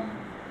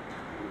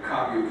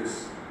copy of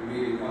this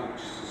meeting up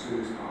just as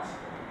soon as possible.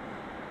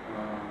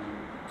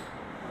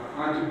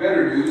 On to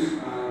better news.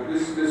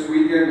 This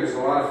weekend there's a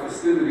lot of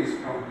festivities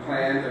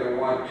planned, and I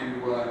want to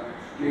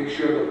make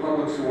sure the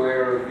public's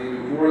aware of the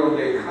Memorial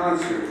Day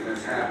concert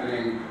that's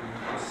happening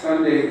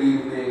Sunday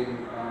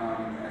evening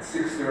at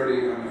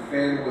 6:30 on the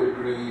Fanwood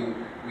Green.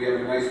 We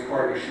have a nice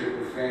partnership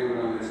with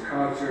Fanwood on this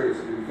concert. It's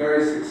been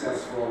very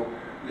successful.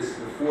 This is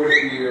the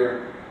 4th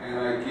year, and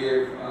I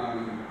give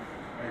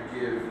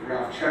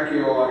Ralph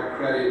Checchio a lot of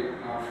credit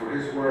for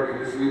his work and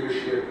his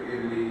leadership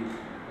in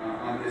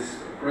on this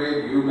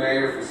parade. You,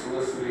 Mayor, for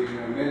soliciting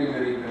many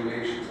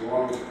donations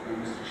along with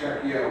Mr.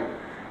 Checchio,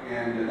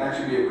 and that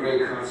should be a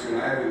great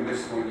concert. I haven't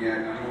missed one yet,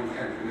 and I don't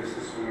intend to miss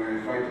this one. I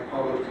invite the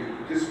public to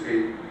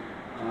participate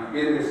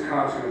in this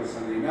concert on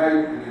Sunday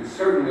night, and then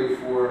certainly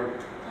for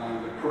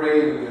the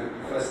parade and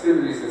the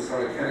festivities that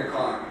start at 10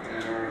 o'clock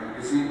at our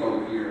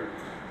gazebo here.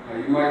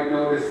 You might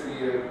notice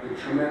the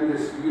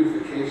tremendous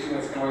beautification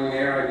that's going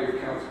there. I give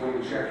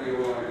Councilwoman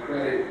Checchio a lot of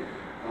credit,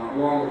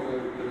 along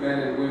with the men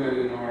and women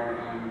in our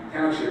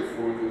township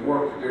for the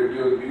work that they're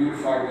doing,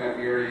 beautifying that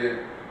area,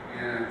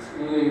 and it's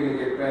only going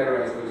to get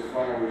better as those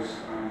flowers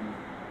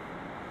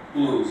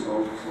bloom.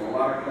 So a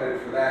lot of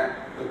credit for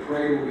that. The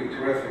parade will be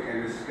terrific,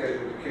 and is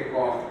scheduled to kick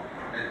off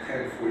at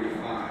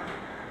 10:45.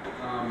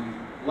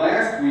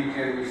 Last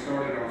weekend we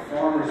started our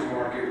farmers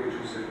market, which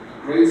was a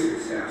great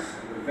success.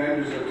 The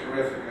vendors are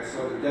terrific. I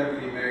saw the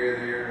deputy mayor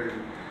there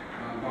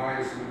and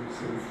buying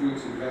some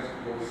fruits and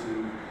vegetables,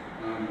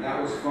 and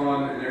that was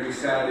fun. And every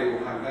Saturday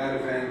we'll have that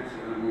event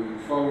moving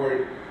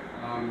forward.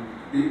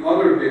 The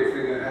other big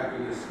thing that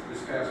happened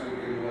this past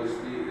weekend was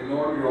the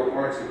inaugural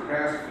Arts and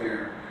Crafts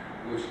Fair,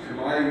 which to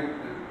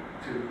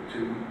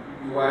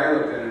the way I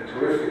looked at it, a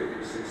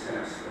terrific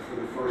success for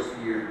the first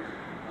year.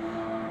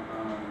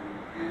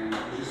 And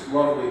it was just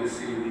lovely to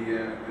see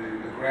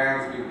the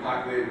grounds being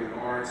populated with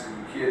arts and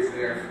kids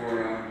there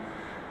for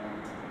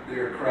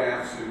their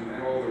crafts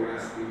and all the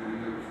rest,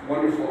 and the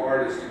wonderful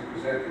artists who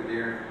presented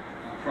their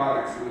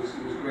products.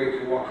 It was great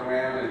to walk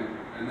around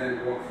and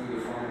then walk through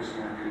the farmers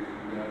market.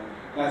 And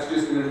that's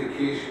just an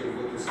indication of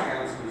what this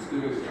council is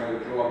doing, is try to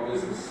draw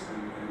business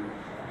and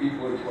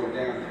people into our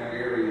downtown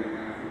area, and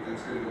I think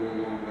that's going to go a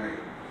long way.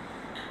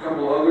 A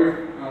couple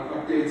other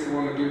updates I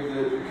want to give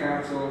the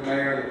council, the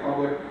mayor, and the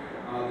public.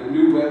 The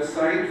new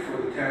website for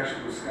the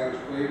Township of Scotch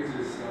Plains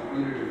is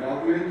under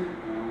development.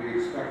 We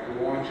expect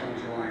to launch on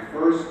July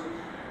 1st.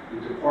 The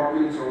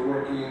departments are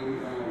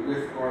working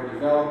with our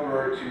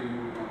developer to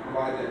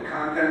provide that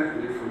content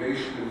and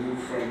information to move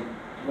from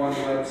one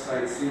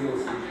website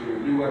seamlessly to a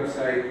new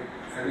website.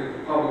 I think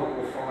the public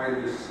will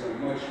find this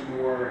much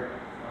more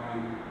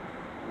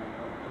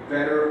a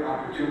better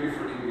opportunity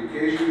for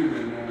communication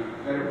and a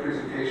better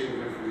presentation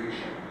of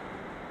information.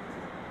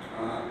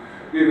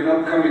 We have an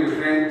upcoming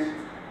event,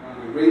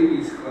 the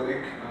Rabies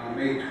Clinic,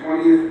 May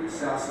 20th at the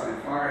Southside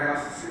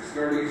Firehouse at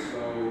 6:30.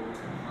 So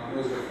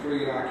those are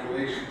free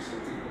inoculations, so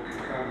people can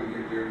come and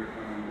get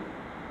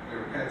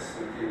their pets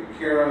taken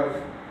care of.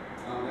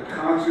 The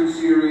concert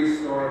series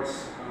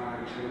starts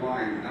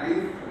July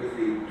 9th with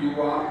a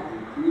doo-wop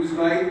and cruise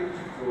night.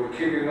 So we're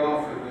kicking it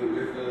off with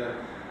a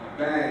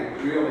bang.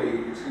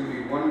 Really, it's going to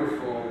be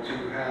wonderful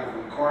to have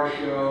a car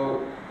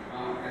show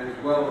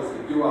as well as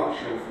the doo-wop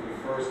show for the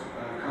first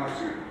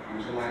concert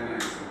on July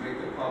 9th. So make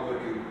the public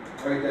and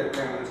write that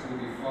down. That's going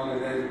to be fun.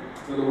 And then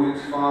for the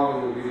weeks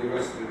following will be the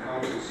rest of the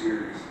concert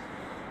series.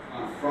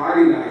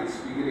 Friday nights,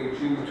 beginning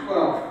June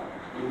 12th,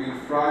 will be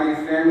Friday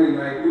Family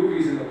Night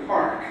Movies in the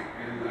Park.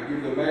 And I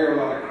give the mayor a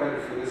lot of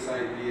credit for this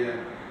idea.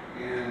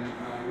 And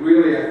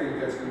really, I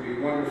think that's going to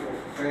be wonderful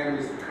for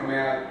families to come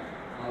out.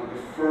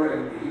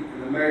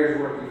 The mayor's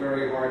working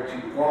very hard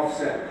to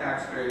offset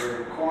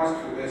taxpayer cost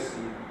for this,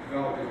 and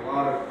developing a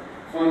lot of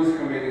funds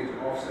coming in to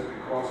offset the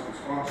cost of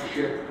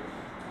sponsorship.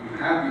 I'm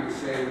happy to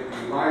say that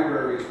the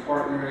library is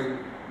partnering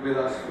with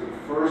us for the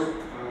first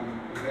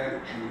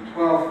event, June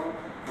 12th,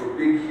 for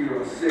Big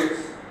Hero 6.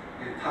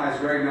 It ties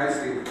very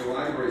nicely with the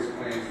library's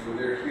plans for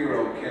their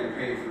Hero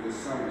campaign for this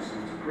summer. So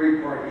it's a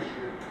great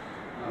partnership.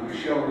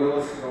 Michelle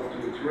Willis is off to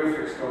a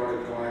terrific start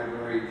at the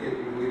library,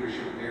 taking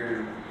leadership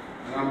there,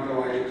 and I'm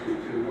delighted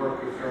to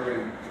work with her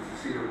and to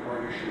see her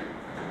partnership.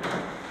 I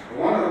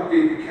want to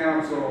update the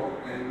council,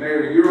 and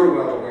Mayor, you're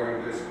well aware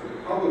of this, but the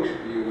public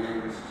should be aware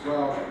of this as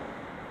well.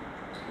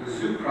 The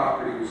zoo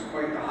property was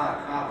quite the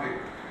hot topic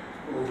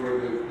over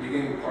the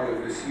beginning part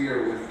of this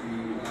year with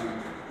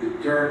the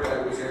dirt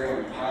that was there,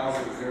 the piles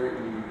of dirt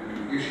and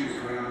issues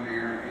around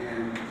there,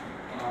 and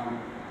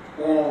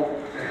all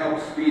to help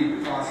speed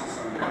the process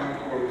on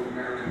Concord with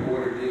American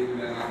Water digging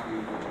that up.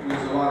 And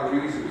there's a lot of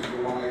reasons for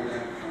why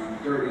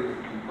that dirt needed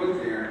to be put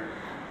there.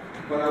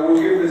 But I will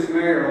give this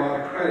mayor a lot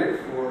of credit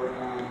for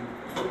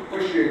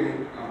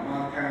pushing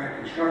Montana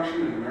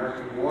Construction and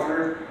American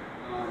Water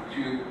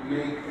to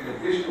make an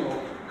additional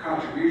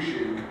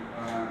contribution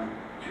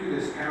to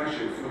this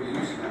township for the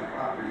use of that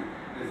property.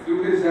 And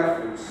through his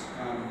efforts,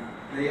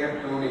 they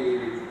have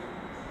donated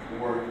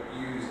or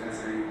used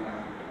as a,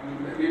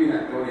 maybe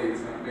not donated,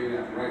 is not, maybe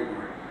not the right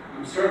word,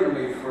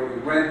 certainly for the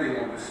renting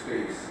of the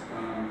space.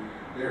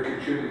 They're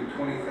contributing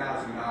 $20,000.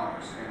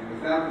 And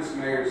without this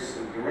mayor's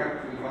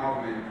direct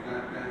involvement,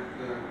 that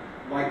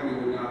likely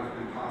would not have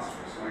been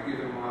possible. So I give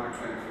him a lot of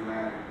credit for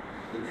that.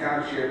 The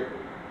township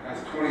has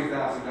 $20,000 to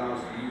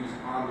use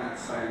on that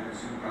site of the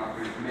zoo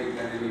property to make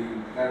that an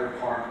even better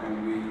park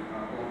when we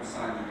all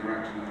decide the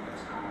direction that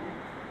that's going.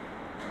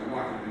 I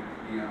wanted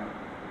the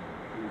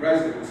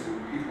residents and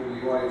people in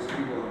the audience,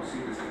 people who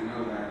see this, to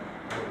know that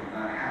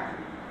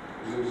happened.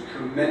 Because there was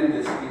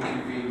tremendous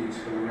inconvenience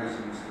for the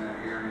residents in that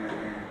area,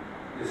 and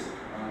this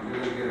they're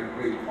going to get a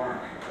great park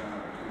in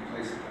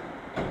place of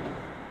that.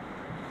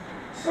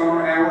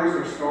 Summer hours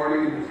are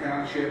starting in the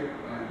township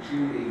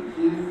June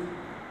 18th.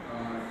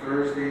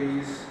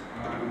 Thursdays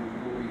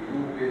will be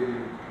open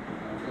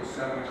until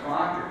 7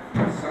 o'clock.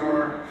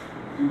 Summer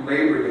through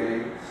Labor Day,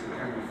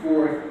 September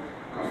 4th.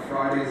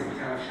 Fridays, the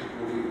township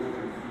will be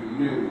open through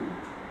noon.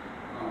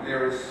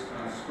 There is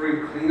spring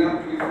cleanup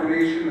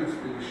information that's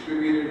been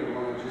distributed. I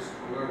want to just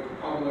alert the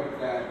public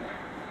that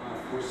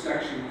for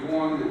Section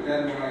 1, the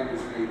deadline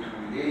is May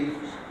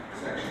 28th,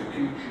 Section 2,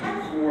 June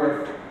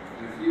 4th.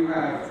 And if you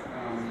have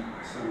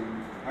some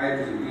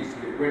items that you need to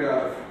get rid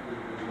of,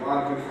 there's a lot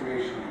of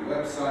information on the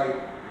website.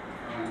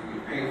 You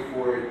can pay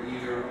for it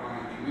either on a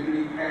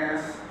community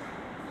pass,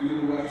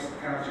 through the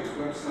township's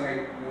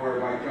website, or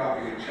by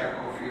dropping a check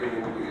off here.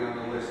 We'll put you on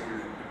the list to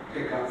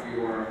pick up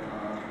your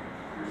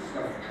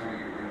stuff you're trying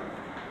to get rid of.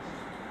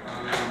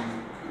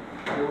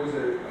 There was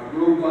a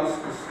robust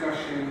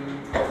discussion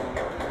at a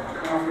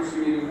conference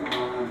meeting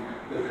on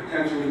the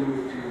potential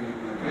move to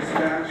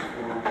dispatch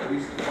for our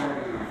police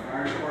department and our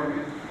fire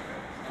department.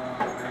 I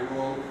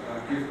will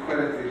give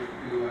credit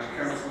to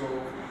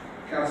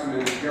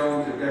Councilman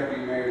Jones and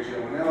Deputy Mayor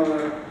Joanella.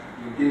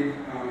 We did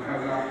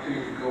have an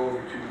opportunity to go over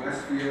to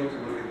Westfield to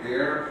look at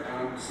their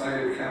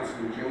site of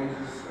Councilman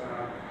Jones's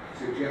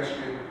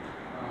suggestion.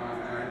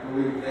 And I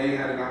believe they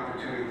had an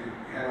opportunity to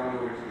head on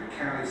over to the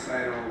county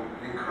site. I'll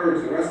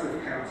encourage the rest of the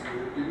council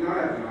who did not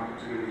have an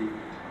opportunity,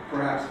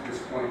 perhaps at this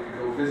point, to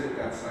go visit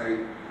that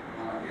site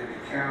at the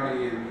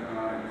county. And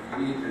if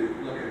you need to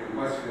look at the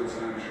Westfield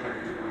site, I'm sure I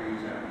can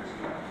arrange that as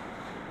well.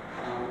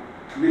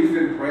 Leaf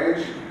and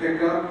branch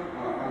pickup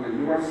on the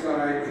north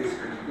side is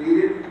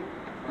completed.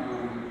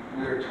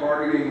 We're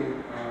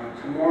targeting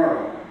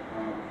tomorrow,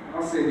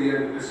 I'll say the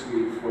end of this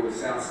week, for the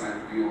south side to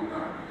be all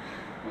done.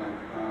 But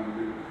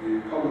the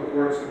Public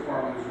Works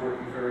Department is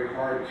working very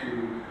hard to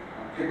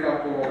pick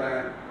up all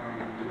that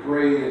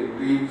debris and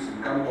leaves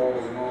and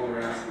gumballs and all the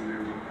rest, and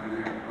they're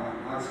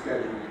on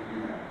schedule to do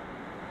that.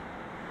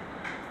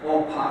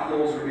 All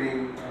potholes are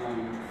being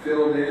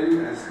filled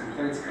in as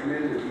complaints come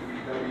in. The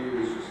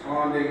DPW is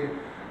responding.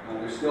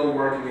 They're still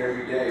working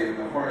every day.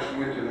 The harsh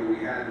winter that we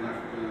had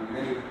left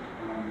many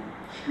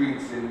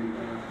streets in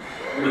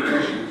great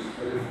issues.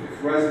 But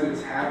if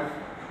residents have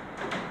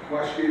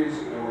questions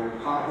or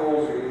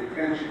potholes or need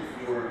attention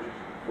for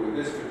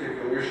this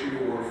particular issue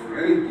or for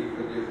any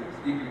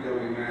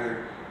DPW matter,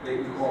 they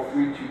can call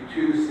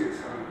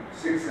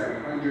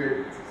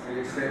 322-6700 and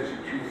extension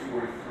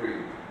 243.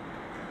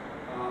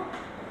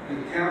 The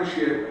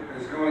township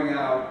is went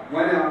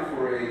out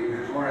for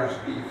an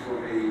RFP for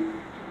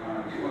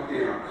to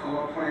update our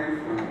co-op plan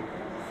for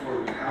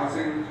affordable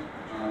housing.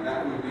 That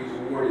will be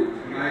awarded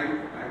tonight,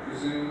 I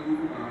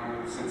presume,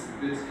 since the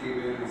bids came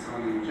in, it's on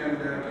the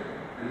agenda,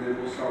 and then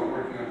we'll start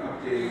working on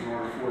updating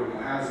our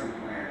affordable housing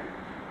plan.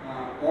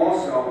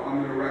 Also,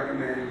 I'm going to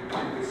recommend to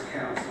this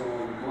council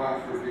to go out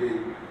for bid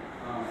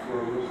for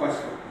a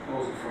request for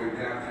proposal for a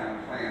downtown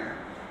planner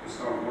to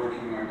start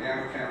working on our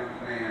downtown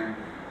plan,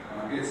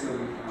 get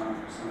some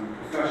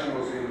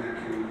professionals in that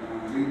can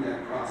lead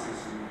that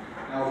process, and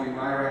that will be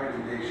my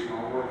recommendation.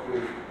 I'll work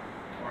with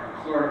our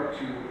clerk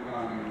to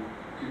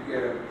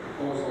get a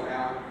proposal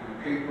out in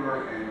the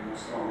paper, and we'll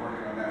start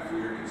working on that for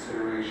your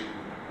consideration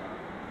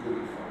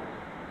moving forward.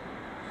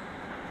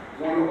 I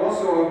want to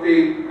also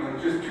update on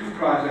just two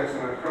projects,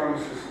 and I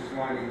promise this is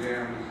winding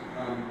down.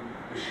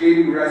 The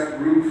shading rest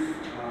roof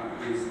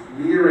is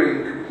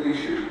nearing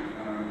completion,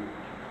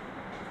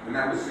 and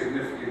that was a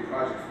significant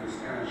project for this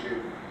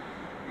township.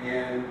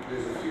 And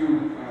there's a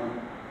few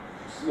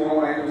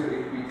small items that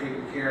need to be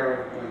taken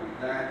care of,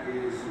 but that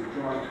is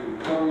drawn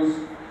to a close.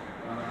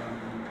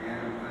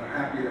 And I'm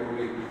happy that we're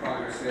making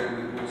progress there, and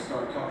then we'll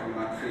start talking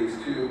about phase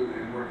 2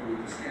 and working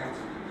with this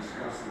council to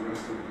discuss the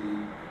rest of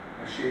the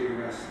shading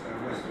rest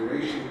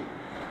restoration.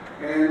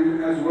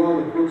 And as well,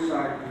 the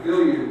Brookside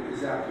Pavilion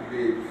is out to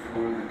bid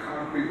for the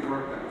concrete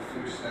work that will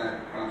finish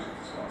that project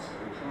as well. So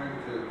we're trying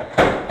to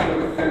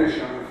put a finish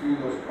on a few of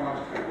those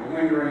projects that were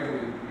lingering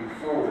and move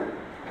forward.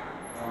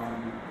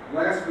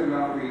 Last but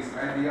not least,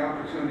 I had the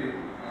opportunity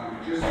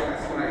just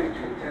last night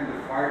to attend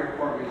the fire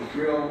department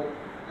drill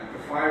at the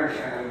Fire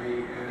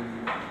Academy,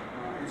 and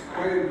it's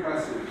quite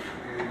impressive.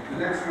 And the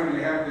next time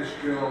they have this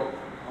drill,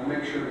 I'll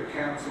make sure the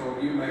council,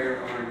 you mayor,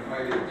 are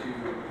invited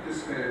to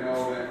participate. I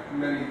know that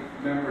many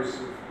members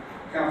of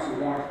council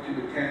wanted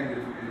to attend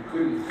and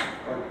couldn't,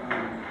 but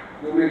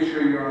we'll make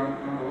sure you're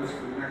on the list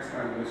for the next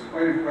time. It was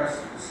quite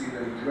impressive to see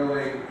them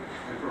drilling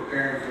and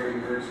preparing for an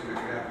emergency that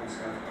could happen in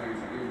Scotch Plains.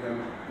 I give them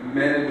the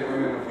men and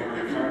women of our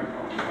fire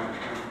department.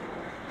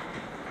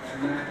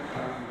 And that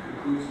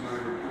concludes my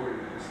report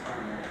at this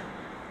time.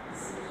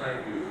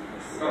 Thank you.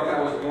 I thought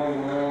that was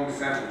one long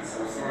sentence,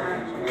 so sorry.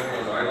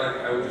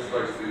 I would just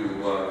like to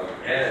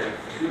add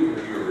to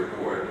your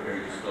report,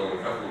 maybe just fill in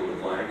a couple of the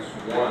blanks.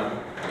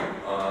 One,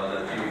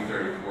 that TV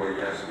 34,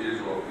 yes, is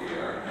off the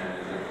air, and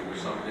if it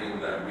was something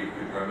that we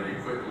could remedy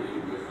quickly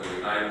with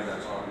an item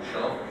that's on the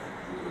shelf,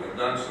 we would have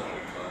done so.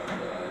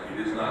 But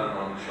it is not an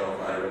on-the-shelf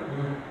item.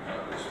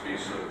 This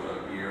piece of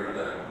gear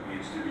that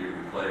needs to be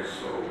replaced,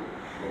 so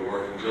we're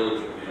working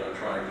diligently on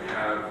trying to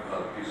have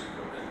a piece of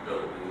equipment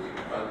built.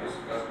 A piece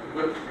of custom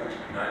equipment,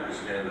 and I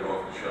understand that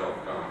off-the-shelf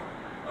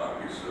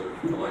piece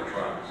of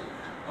electronics.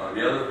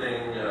 The other thing,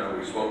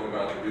 we spoke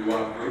about the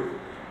doo-wop group,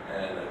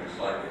 and I'd just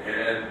like to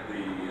add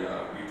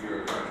your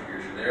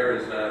contribution there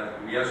is that,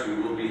 yes, we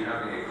will be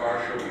having a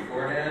car show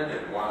beforehand,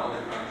 and while the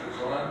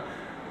concert's on,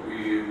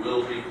 we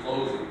will be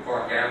closing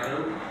Park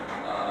Avenue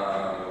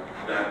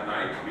that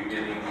night,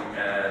 beginning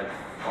at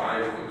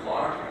 5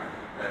 o'clock,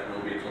 and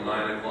it'll be till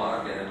 9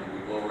 o'clock, and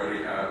we've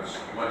already have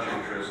much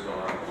interest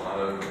on a lot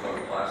of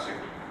classic,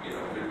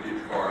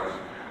 vintage cars,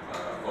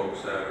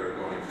 folks that are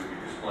going to be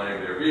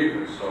displaying their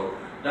vehicles. So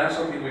that's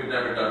something we've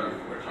never done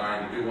before,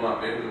 tying the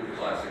doo-wop in with the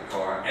classic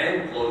car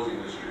and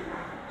closing the street.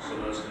 So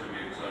that's going to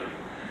be exciting.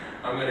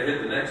 I'm going to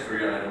hit the next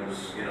three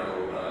items,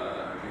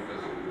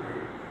 because of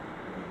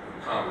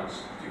the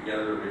comments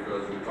together,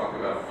 because we talk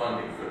about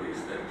funding for these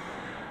things.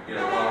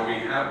 While we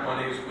have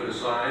monies put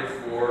aside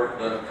for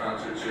the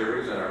concert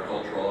series and our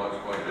cultural arts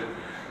budget,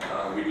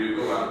 we do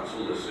go out and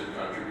solicit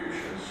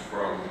contributions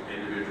from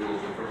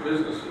individuals and from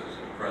businesses.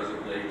 And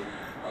presently,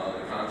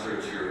 the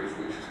concert series,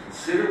 which is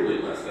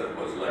considerably less than it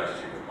was last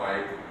year, by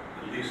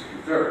at least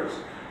 2/3,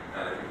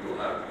 and I think we'll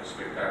have a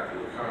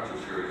spectacular concert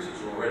series,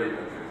 has already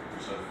been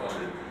 50%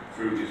 funded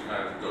through these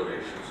kinds of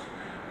donations.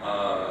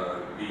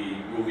 The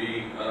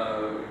movie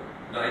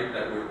night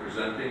that we're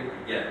presenting,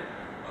 again,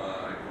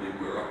 I believe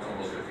we're up to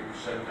almost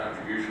 50%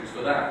 contributions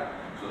for that.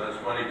 So that's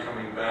money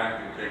coming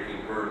back and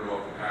taking burden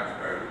off the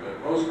taxpayers. But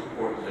most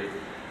importantly,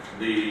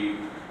 the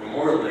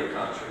Memorial Day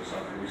concert,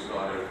 something we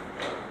started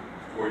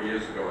 4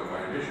 years ago in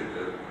my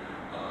initiative,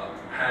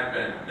 had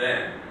been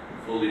then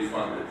fully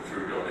funded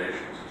through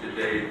donations.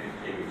 Today it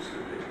continues to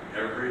be.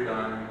 Every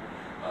dime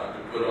to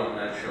put on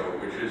that show,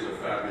 which is a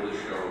fabulous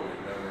show in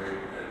memory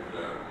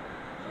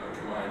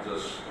and reminds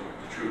us of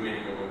the true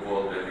meaning of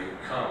Memorial Day,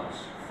 comes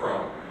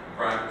from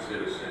private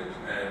citizens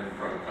and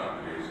from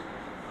companies,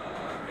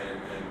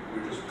 and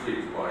we're just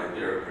pleased by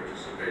their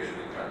participation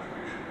and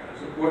contribution. And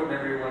it's important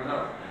everyone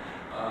know.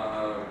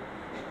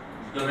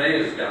 The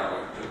Mayor's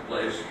Gala took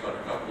place but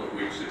a couple of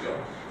weeks ago,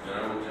 and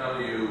I will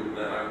tell you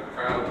that I'm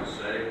proud to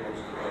say,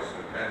 most of us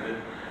attended,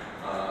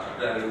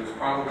 that it was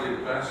probably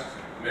the best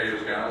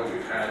Mayor's Gala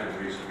we've had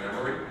in recent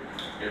memory.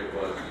 It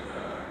was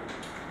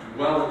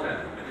well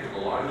attended. I think the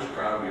largest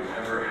crowd we've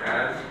ever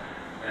had,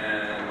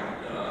 and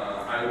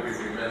I would be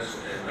remiss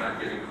in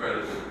not giving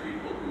credit to the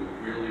people who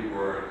really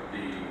were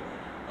the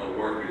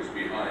workers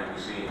behind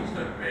the scenes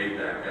that made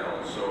that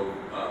gala so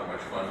much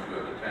fun to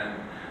have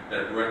attended,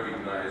 that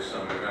recognized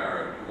some of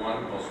our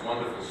most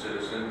wonderful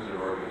citizens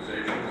and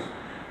organizations,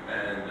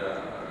 and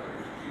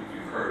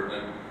you've heard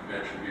them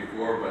mentioned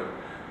before, but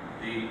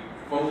the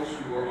folks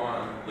who are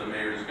on the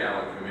Mayor's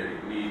Gala Committee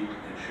need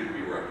and should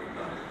be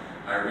recognized.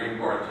 Irene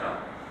Bartel,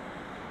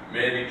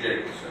 Mandy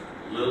Jacobson,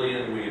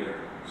 Lillian Weiner,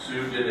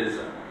 Sue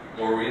Deniza,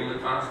 Maureen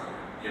Latasta,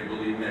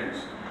 Kimberly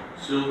Nix,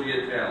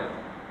 Sylvia Taylor,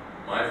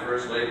 my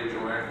First Lady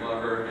Joanne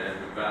Glover, and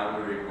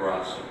Valerie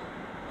Brasso.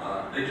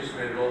 They just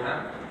made it all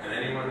happen. And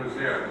anyone who's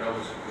there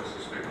knows it was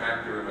a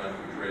spectacular event.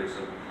 We raised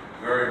some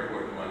very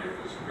important money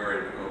for some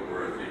very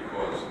noteworthy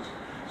causes.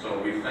 So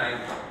we thank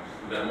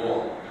them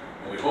all.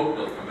 And we hope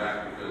they'll come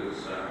back,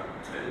 because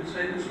I didn't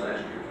say this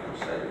last year, but I'm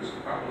saying this is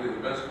probably the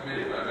best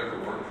committee I've ever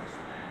worked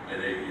with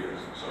in 8 years.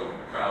 So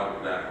proud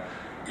of that.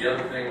 The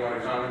other thing I want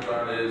to comment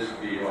on is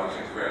the Arts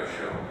and Crafts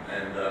Show,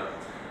 and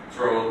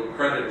throw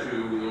credit to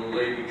the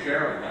lady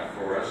chairing that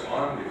for us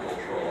on the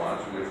cultural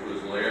arts, which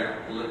was Leah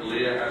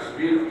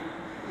Acevedo. It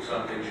was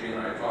something she and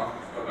I talked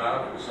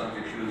about. It was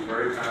something she was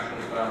very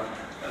passionate about,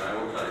 and I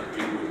will tell you,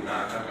 we would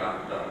not have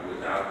gotten done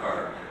without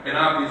her. And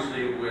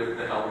obviously with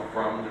the help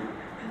from the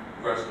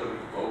rest of the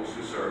folks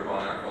who serve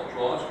on our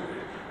cultural arts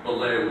committee. But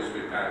Leah was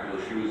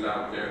spectacular. She was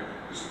out there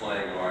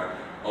displaying art,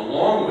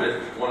 along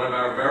with one of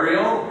our very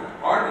own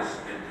artists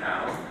in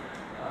town,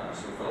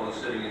 some fellow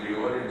sitting in the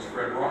audience,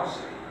 Fred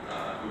Rossi,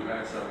 who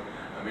had some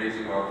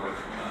amazing artwork,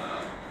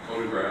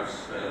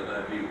 photographs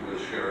that he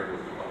was sharing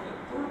with the public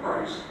for a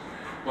price,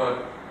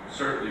 but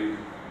certainly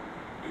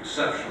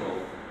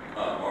exceptional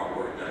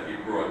artwork that he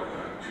brought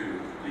to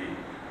the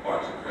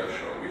Arts and Crafts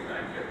Show. We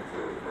thank him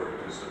for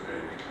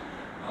participating.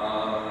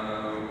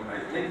 I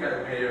think I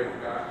may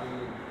have gotten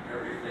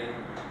everything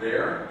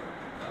there.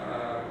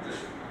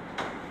 Just a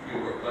few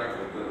more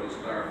those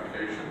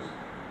clarifications.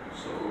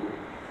 So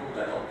hope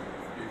that helped.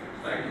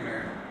 Thank you,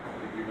 Mayor.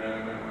 Thank you,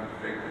 Madam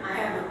Speaker. I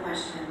have a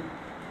question.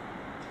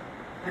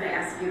 I'm going to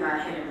ask you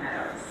about Hidden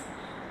Meadows.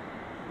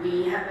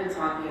 We have been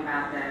talking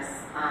about this,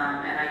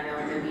 and I know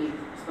that we've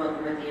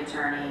spoken with the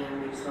attorney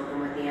and we've spoken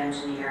with the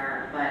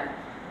engineer, but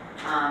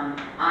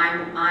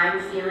I'm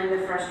feeling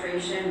the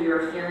frustration.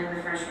 You're feeling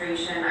the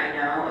frustration. I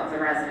know of the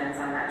residents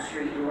on that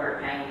street who are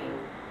paying,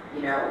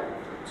 you know,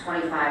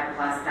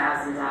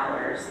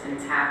 $25,000+ in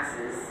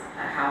taxes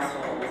a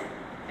household.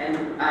 And,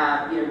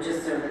 you know,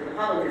 just so that the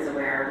public is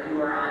aware, we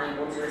were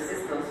unable to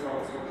assist those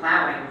folks with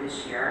plowing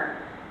this year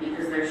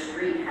because their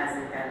street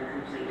hasn't been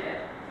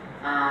completed.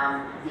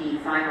 The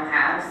final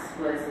house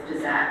was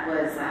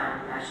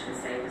I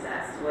shouldn't say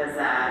possessed,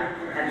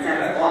 that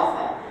sounds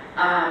awful.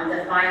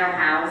 The final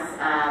house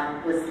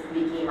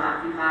became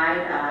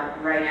occupied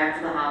right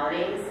after the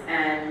holidays,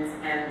 and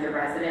the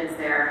residents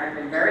there have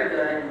been very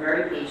good and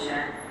very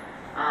patient,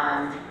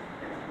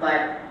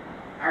 but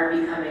are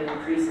becoming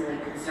increasingly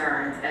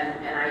concerned,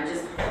 and I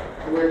just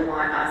would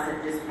want us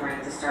at this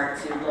point to start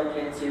to look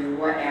into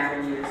what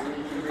avenues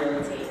we can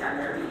really take on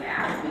their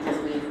behalf, because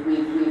we've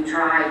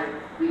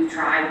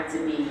tried to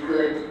be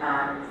good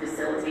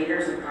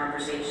facilitators of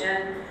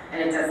conversation,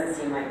 and it doesn't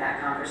seem like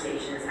that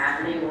conversation is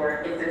happening,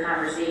 or if the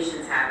conversation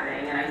is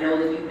happening, and I know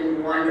that you've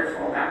been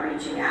wonderful about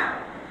reaching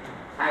out,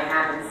 I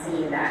haven't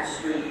seen that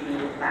street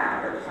being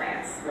plowed or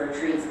plants or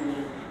trees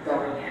being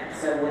going in.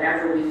 So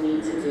whatever we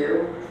need to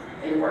do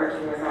in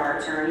working with our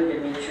attorney to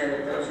make sure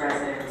that those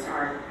residents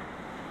aren't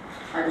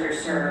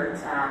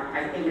underserved,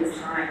 I think it's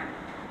time.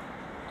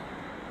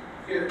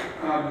 Yeah,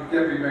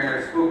 Deputy Mayor,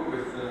 I spoke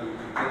with the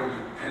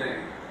builder today,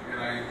 and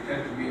I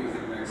intend to meet with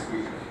him next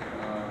week to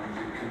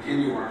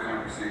continue our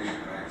conversation.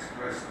 I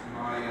expressed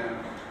my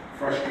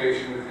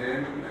frustration with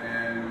him,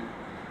 and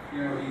you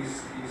know,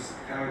 he's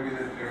telling me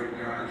that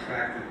they're on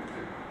track to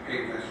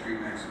pave that street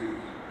next week.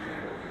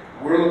 And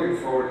we're looking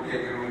forward to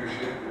taking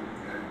ownership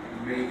and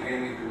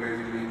maintaining it the way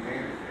we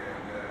maintain it,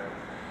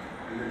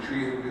 and the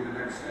trees will be the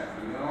next step.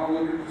 And I'll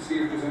look to see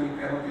if there's any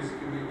penalties that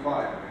can be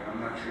applied. I mean,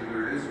 I'm not sure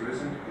there is or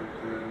isn't, but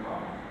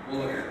we'll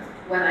look at it.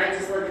 When I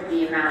just look at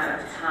the amount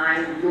of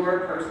time,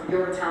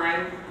 your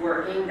time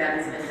working that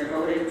has been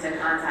devoted to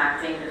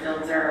contacting the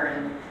builder,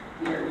 and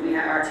you know, we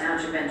have our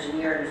township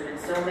engineer, there's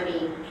been so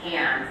many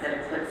hands that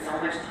have put so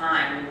much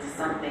time into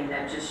something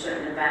that just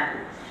shouldn't have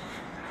been.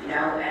 You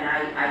know, and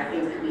I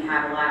think that we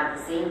have a lot of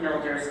the same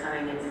builders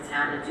coming into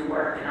town to do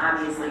work, and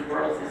obviously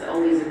growth is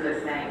always a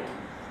good thing.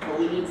 But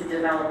we need to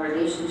develop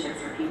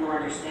relationships where people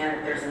understand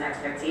that there's an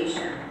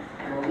expectation.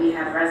 And when we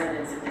have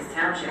residents of this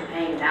township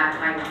paying that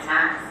kind of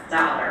tax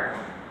dollar,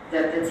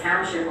 that the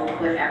township will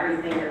put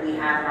everything that we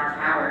have in our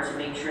power to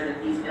make sure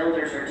that these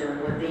builders are doing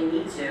what they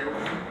need to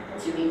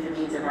meet the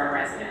needs of our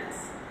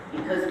residents.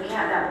 Because we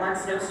had that one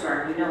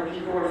snowstorm, you know,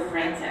 people were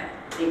frantic.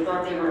 They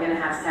thought they were going to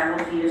have several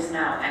feet of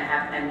snow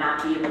and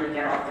not be able to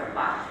get off their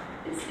block.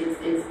 It's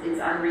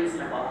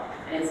unreasonable,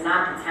 and it's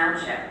not the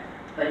township.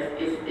 But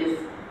if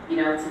you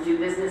know, to do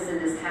business in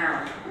this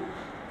town,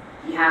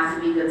 you have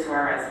to be good to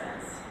our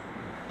residents.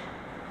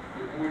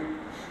 Good point.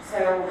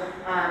 So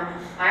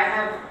I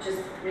have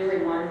just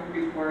really one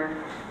report.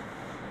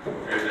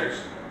 Okay,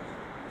 next.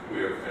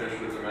 We are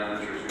finished with the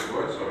manager's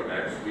report, so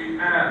next we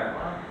have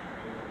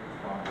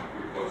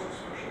reports of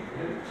special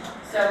committee.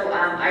 So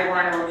I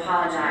want to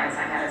apologize.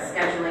 I had a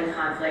scheduling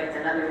conflict,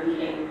 another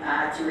meeting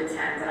to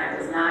attend, and I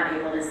was not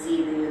able to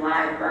see the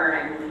live burn,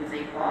 I believe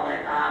they call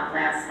it,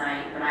 last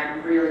night. But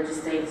I'm really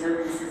just staying so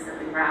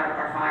consistently proud of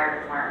our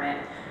fire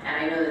department, and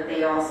I know that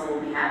they also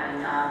will be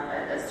having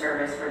a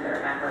service for their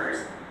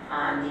members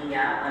on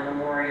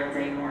Memorial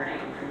Day morning.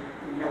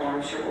 You know,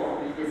 I'm sure we'll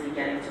all be busy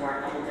getting to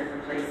our couple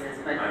different places,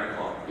 but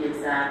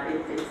it's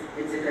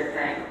a good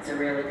thing. It's a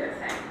really good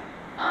thing.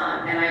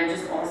 And I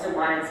just also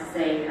wanted to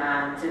say,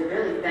 to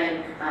really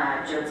thank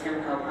Joe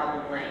Timko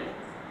publicly.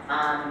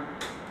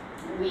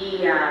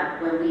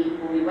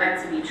 When we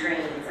went to be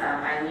trained,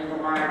 Eileen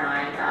Villar and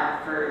I,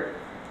 for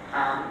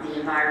the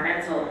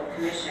Environmental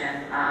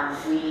Commission,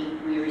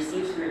 we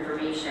received some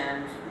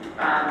information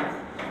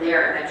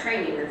there at that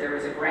training that there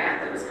was a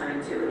grant that was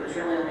coming due. It was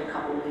really only a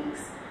couple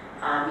weeks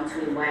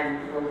between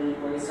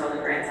when we saw the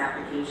grant's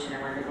application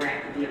and when the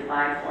grant could be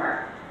applied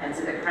for. And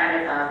to the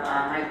credit of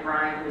Mike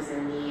Bryan, who's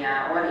in the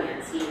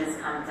audience, he has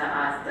come to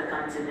us,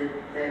 up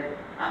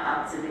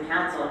to the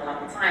council a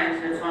couple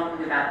times, and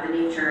talking about the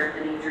nature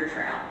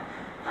trail.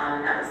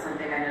 That was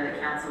something I know that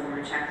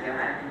Councilwoman Checchio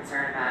had a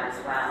concern about as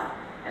well.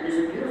 And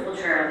there's a beautiful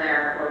trail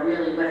there, or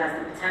really what has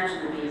the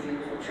potential to be a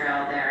beautiful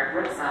trail there at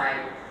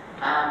Brookside.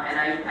 And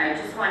I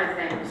just want to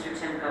thank Mr.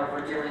 Timko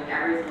for doing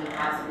everything he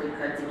possibly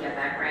could to get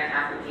that grant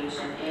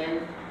application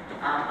in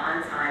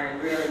on time,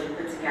 and really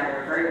put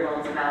together a very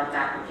well-developed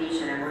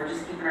application. And we're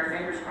just keeping our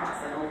fingers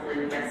crossed that hopefully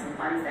we get some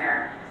funds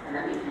there and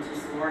that we can do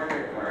some more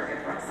good work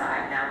at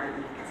Brookside now that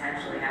we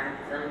potentially have a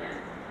pavilion.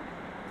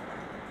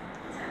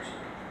 Potentially.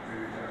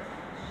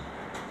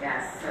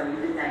 Yes, so you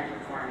could thank him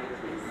for me,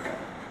 please.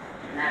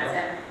 And that's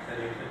it.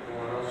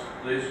 Anyone else,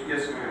 please?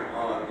 Yes, ma'am.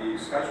 The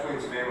Scotch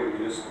Plains-Fanwood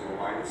Municipal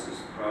Alliance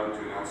is proud to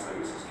announce that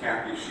Mrs.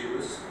 Kathy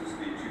Sheelis is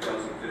the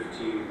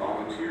 2015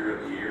 Volunteer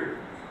of the Year.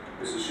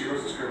 Mrs.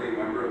 Sheelis is currently a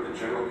member of the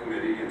General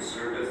Committee and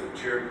served as the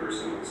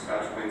chairperson of the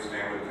Scotch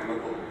Plains-Fanwood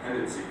Chemical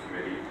Dependency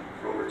Committee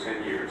for over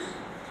 10 years.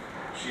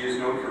 She is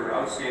known for her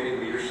outstanding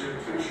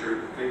leadership to ensure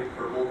the Think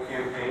Purple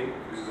campaign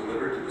is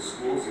delivered to the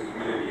schools and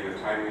community in a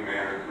timely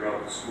manner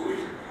throughout the school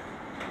year.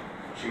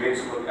 She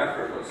makes it look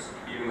effortless,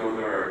 even though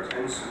there are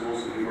 10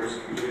 schools and numerous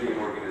community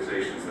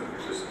organizations that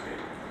participate.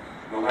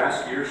 In the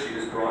last year, she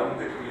has broadened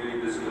the community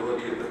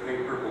visibility of the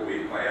Think Purple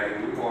Week by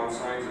adding new lawn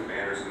signs and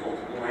banners in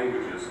multiple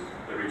languages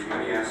that reach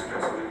many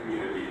aspects of the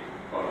community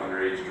about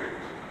underage drinking.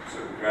 So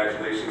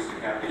congratulations to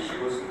Kathy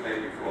Sheelis, and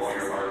thank you for all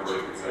your hard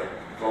work. It's a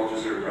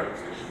well-deserved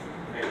recognition.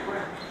 Thank you.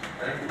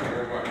 Thank you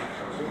very much,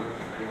 Councilman.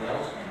 Anyone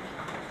else?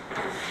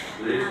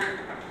 Please.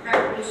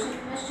 Recreation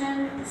Commission,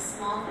 the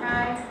small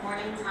fry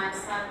morning time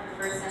slot for the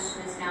first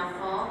session is now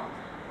full.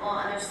 All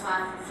other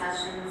slots and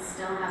sessions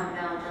still have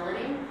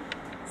availability.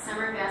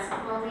 Summer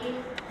Basketball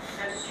League,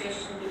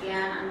 registration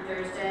began on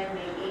Thursday,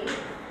 May 8th.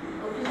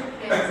 Open to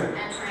kids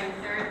entering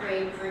 3rd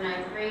grade through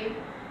 9th grade.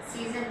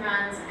 Season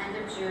runs end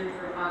of June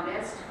through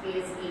August. Fee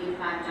is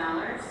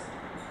 $85.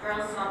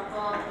 Girls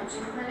Softball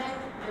Pitching Clinic.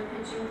 New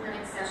pitching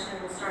clinic session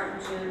will start in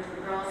June for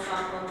girls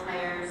softball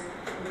players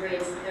in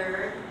grades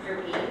 3rd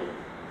through 8th.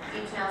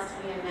 Details to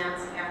be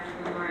announced after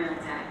Memorial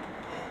Day.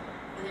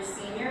 For the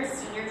seniors,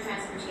 senior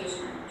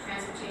transportation.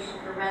 Transportation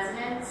for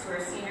residents who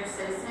are senior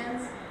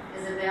citizens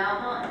is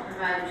available and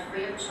provided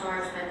free of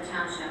charge by the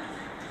Township.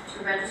 To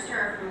register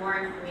or for more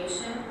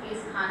information,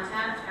 please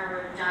contact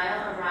our Dial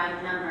a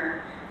Ride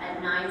number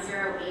at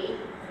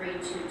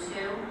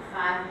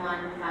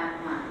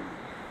 908-322-5151.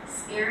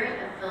 Spirit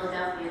of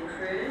Philadelphia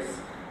Cruise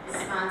is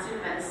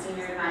sponsored by the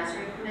Senior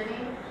Advisory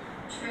Committee.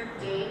 Trip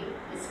date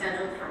is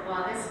scheduled for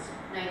August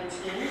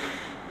 19th,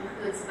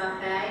 includes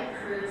buffet,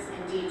 cruise,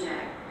 and DJ.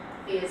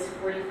 Fee is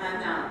 $45.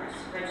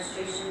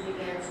 Registration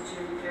begins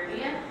June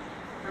 30th.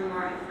 For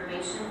more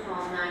information,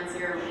 call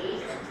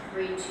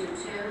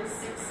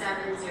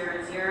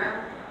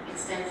 908-322-6700,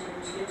 extension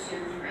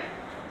 223.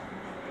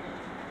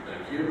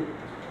 Thank you.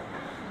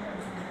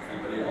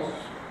 Anybody else?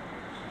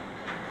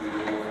 We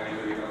will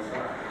anybody else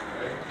not?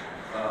 Okay.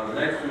 The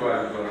next two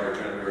items on our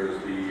agenda is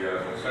the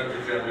consent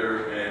agenda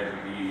and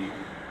the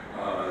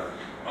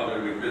other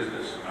new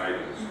business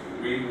items.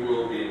 We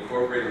will be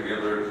incorporating the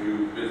other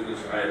new business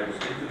items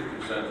into the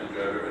consent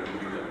agenda and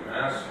moving them in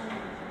mass.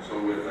 So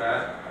with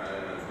that,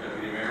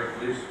 Deputy Mayor,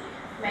 please.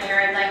 Mayor,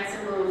 I'd like to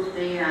move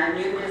the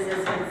new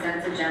business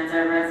consent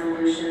agenda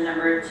resolution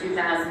number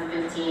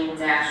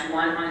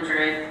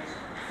 2015-100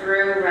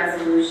 through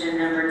resolution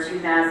number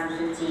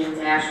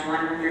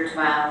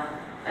 2015-112,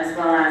 as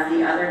well as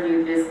the other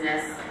new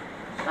business,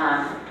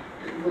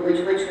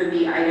 which would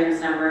be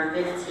items number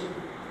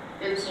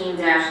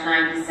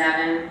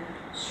 15-97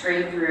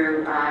 straight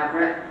through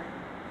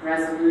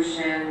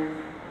resolution.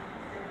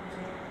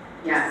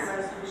 Yes.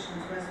 Resolution.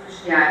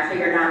 Yeah, I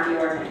figured not the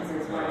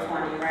ordinances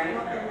 120, right?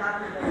 Well, and not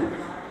the building,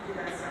 we'll have to do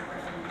that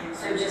separately.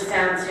 So just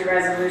down to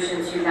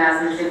resolution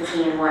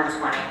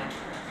 2015-120.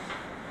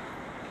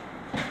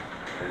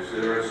 Is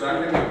there a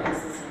second?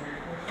 This is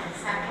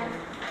second.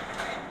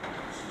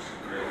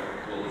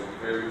 All those in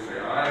favor say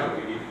aye, but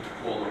we need to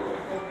call the roll.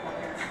 Roll call,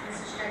 yes.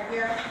 Mrs.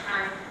 Shakir?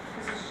 Aye.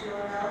 Mrs.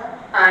 Giovanella?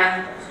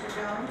 Aye. Mr.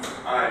 Jones?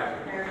 Aye.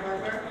 Mayor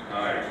Glover?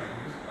 Aye.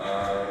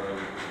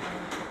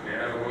 May I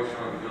have a motion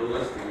on the bill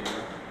list? And we have to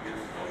get a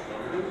motion on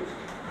the bill list.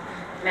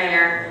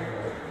 Mayor,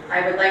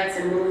 I would like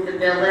to move the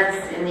bill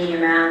list in the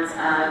amount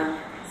of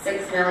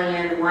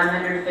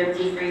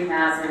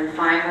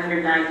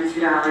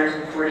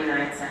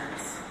 $6,153,592.49.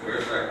 Where a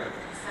second?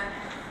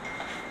 Second.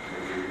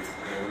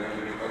 Anyone have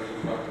any questions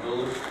about the bill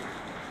list?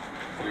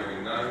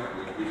 Hearing none,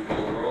 will you please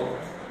call the roll?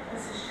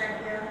 Mrs.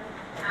 Shakir?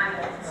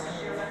 Aye. Mrs.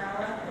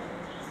 Giovanella?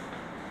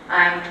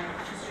 Aye.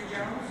 Mr.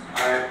 Jones?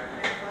 Aye.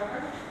 Mayor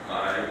Glover?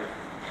 Aye.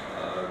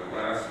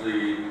 Lastly,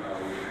 we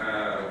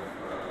have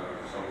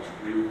some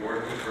new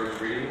ordinance first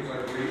readings, I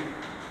believe.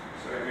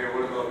 So, Mayor,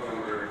 what about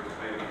number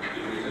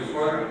Is this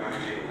one?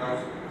 98?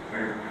 Council?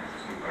 Mayor,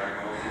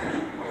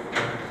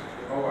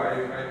 Oh, I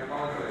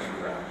apologize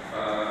for that.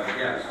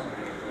 Yes,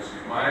 this is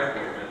my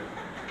appointment,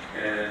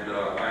 and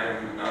I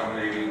am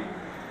nominating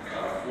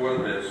for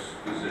this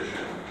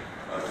position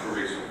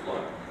Teresa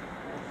Flood.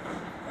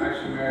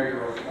 Actually, Mayor,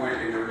 you're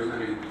appointed, there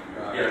isn't any...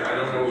 Yeah, I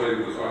don't know what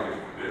it was on the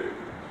bid.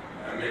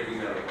 I'm making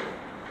that up.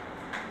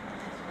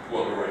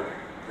 Well,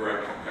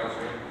 correct,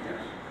 Councilman? Yes.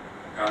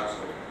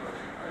 Council, I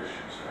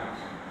should say.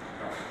 Council.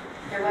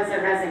 There was a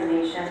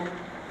resignation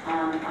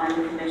on the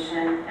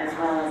commission, as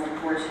well as,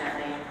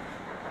 unfortunately,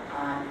 a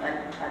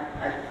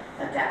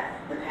death,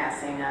 the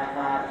passing of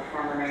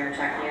former Mayor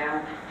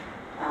Checchio.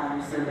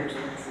 So there's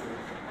been some,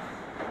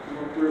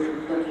 we're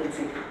looking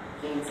to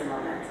gain some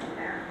momentum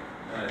there.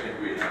 And I think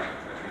Ms.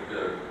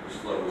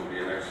 Flood would be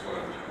an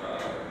excellent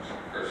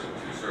person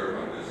to serve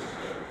on this.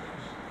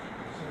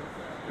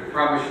 We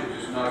probably should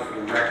just note for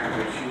the record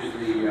that she's the,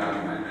 She's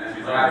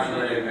perhaps on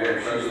the you didn't know, she's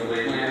the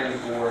presently. planning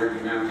board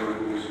member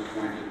who was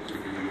appointed to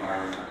the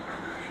environmental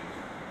commission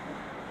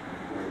in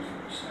accordance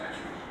with the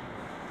statute.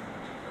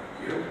 Thank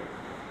you.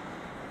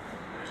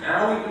 And now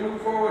we can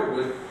move forward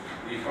with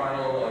the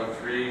final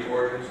three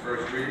ordinance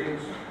first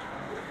readings.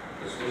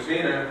 Ms.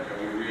 Messina, can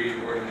we read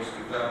ordinance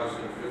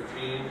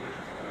 2015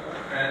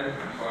 10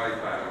 by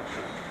title?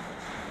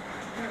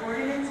 An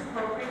ordinance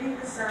appropriating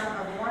the sum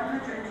of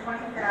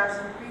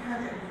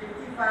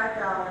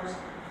 $120,355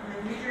 from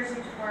the New Jersey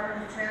Department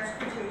of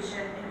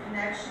Transportation in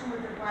connection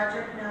with the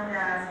project known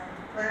as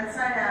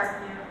Glenside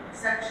Avenue,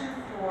 Section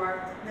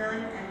 4,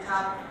 milling and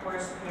top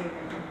course paving.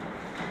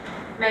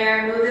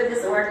 Mayor, I move that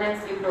this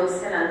ordinance be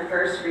posted on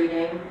first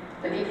reading,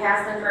 to be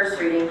passed on first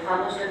reading,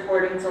 published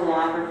according to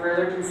law for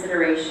further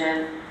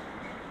consideration,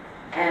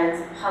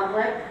 and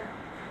public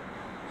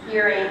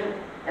hearing,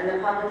 and the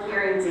public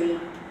hearing date,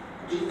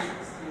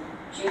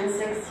 June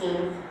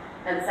 16th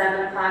at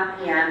 7 o'clock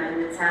p.m. in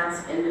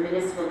the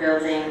municipal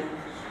building,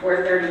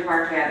 430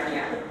 Park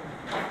Avenue.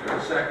 Is there a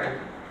second?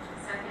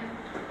 Second.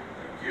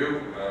 Thank you.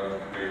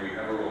 May we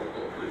have a roll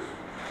call, please?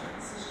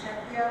 Mrs.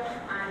 Checchio?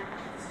 Aye.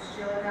 Mrs.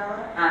 Giovanella?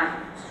 Aye.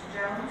 Mr.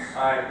 Jones?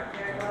 Aye.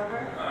 Mayor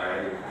Glover?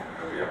 Aye.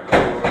 We have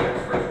another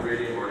ordinance first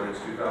reading, ordinance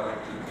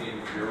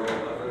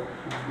 2015-011. Would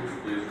you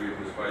please read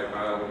this by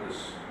title, Ms.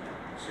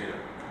 Messina?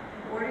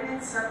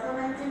 Ordinance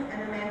supplementing and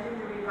amending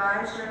the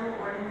revised general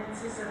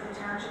ordinances of the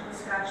Township of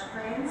Scotch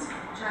Plains,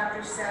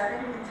 Chapter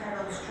 7,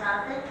 entitled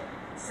Traffic,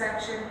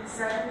 Section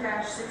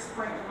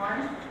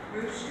 7-6.1,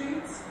 Roof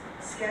Streets,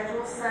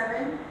 Schedule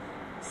 7,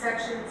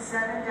 Section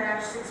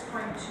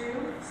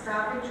 7-6.2,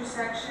 Stop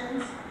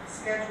Intersections,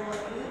 Schedule 8,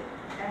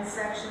 and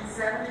Section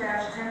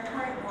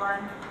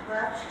 7-10.1,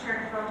 Left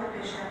Turn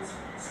Prohibitions,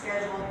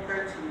 Schedule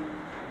 13.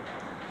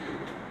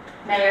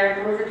 Mayor, I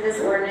move that this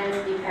ordinance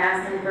be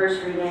passed in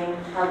first reading,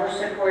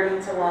 published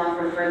according to law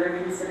for further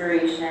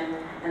consideration,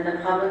 and the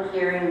public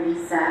hearing be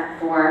set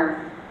for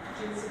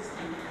June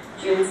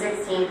 16th. June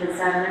 16th at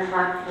 7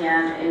 o'clock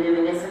p.m. in the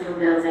municipal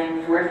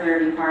building,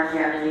 430 Park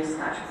Avenue,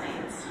 Scotch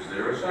Plains. Is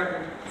there a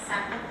second?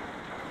 Second.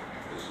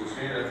 Ms.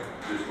 Messina,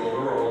 please call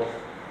the roll.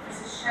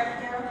 Mrs.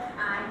 Checchio?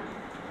 Aye.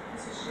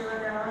 Mrs.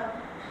 Giovanella?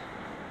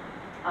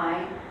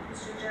 Aye.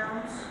 Mr.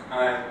 Jones?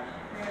 Aye.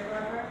 Mayor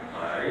Glover?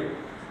 Aye.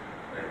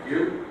 Thank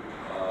you.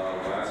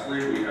 Lastly,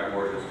 we have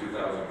ordinance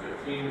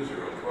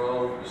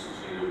 2015-012. Ms.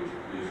 Messina, would you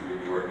please read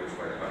the ordinance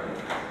by title?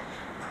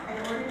 An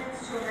ordinance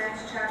to amend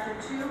Chapter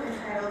 2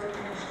 entitled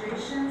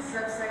Administration,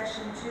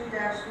 subsection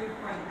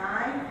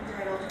 2-3.9,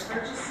 entitled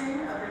Purchasing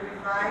of the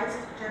Revised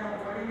General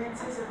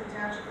Ordinances of the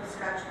Township of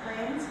Scotch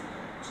Plains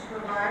to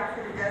provide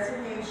for the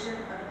designation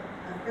of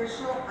an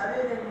official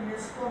other than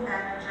municipal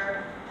manager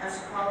as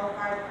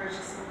qualified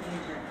purchasing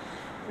agent.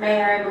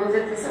 Mayor, I move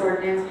that this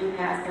ordinance be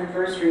passed on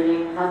first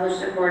reading,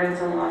 published according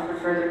to law for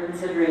further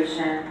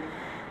consideration,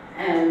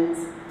 and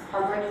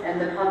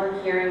the public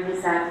hearing be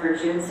set for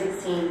June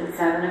 16th at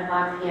 7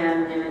 o'clock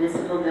p.m. in the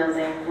municipal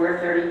building,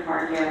 430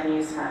 Park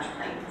Avenue, Scotch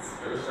Plains. Is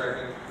there a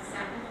second?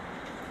 Second.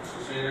 Ms.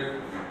 Messina,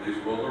 please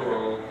call the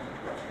roll.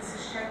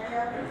 Mrs.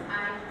 Checchio?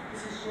 Aye.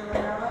 Mrs.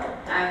 Giovanella?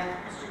 Aye.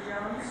 Mr.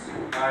 Jones?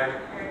 Aye.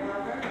 Mayor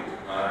Glover?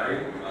 Aye.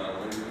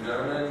 Ladies and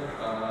gentlemen,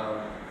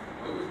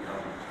 what we've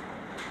come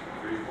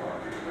pretty far,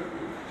 pretty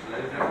quickly.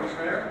 Ladies and gentlemen,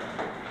 Mayor,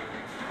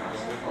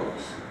 council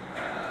folks.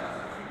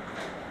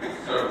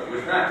 So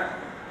with that,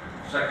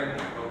 second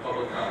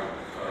public comment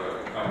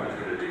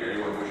opportunity.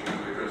 Anyone wishing to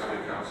address the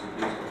council,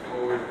 please come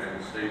forward and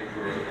state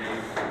your name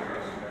and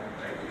address.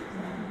 Thank you.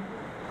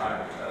 Hi,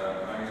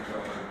 my name is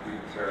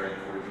Robert Terry,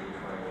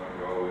 1421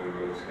 Railway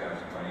Road,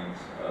 Scotch Plains.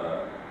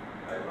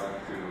 I'd like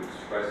to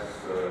express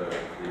the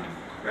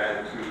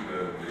gratitude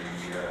of the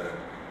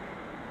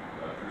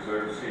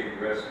Preserve Scenic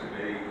Rest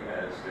Committee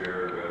as their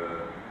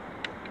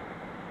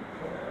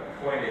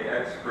appointed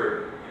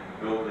expert in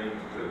building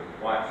to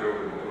watch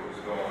over what was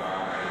going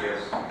on. I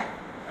guess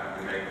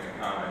after making a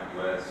comment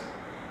last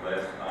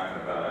time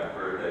about I've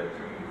heard that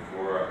tune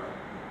before,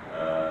 I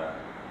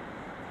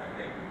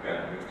think we've got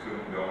a new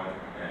tune going,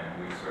 and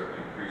we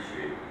certainly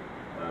appreciate it.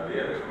 The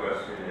other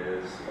question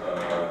is,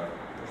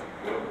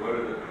 what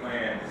are the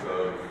plans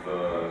of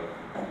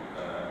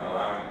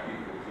allowing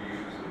people to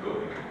use the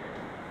building?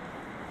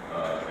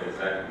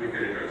 that, We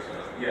could address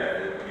that.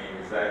 yeah, I mean,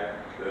 is that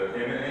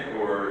imminent,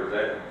 or is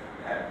that,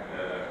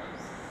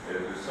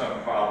 is there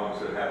some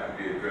problems that have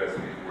to be addressed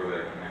before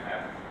that can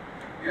happen?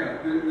 Yeah,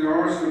 there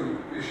are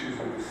some issues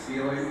with the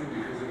ceiling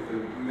because of the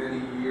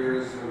many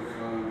years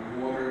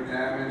of water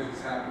damage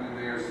that's happened in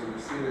there. So the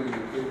ceiling in the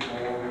big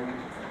ballroom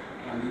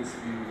needs to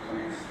be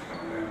replaced.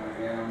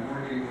 And I'm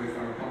working with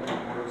our public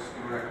works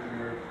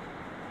director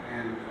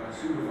and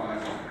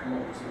supervisors to come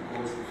up with some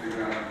quotes to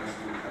figure out how best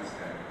to test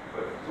that.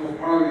 But So it'll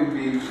probably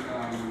be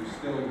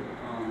still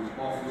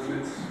off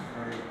limits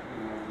for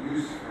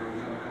use for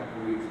another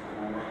couple of weeks, but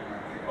we'll work on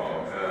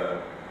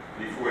it.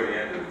 before the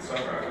end of the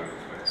summer, I would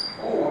expect.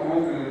 Oh, I'm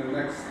hoping in the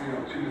next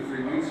 2 to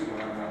 3 weeks we'll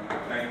have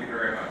that. Thank you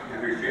very much. Yeah.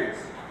 Appreciate it.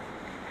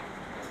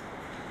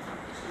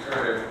 Mr.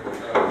 Terry,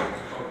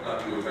 hope not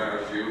to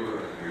embarrass you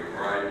or your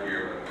pride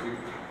here, but we, the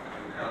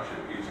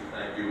township needs to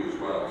thank you as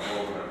well,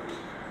 all the members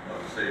of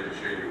the Save the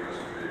Shady Rest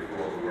Committee for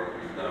all the work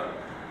you've done.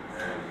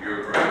 And your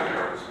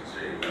grandparents and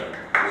seeing that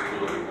this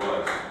building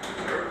was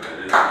deserved. It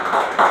is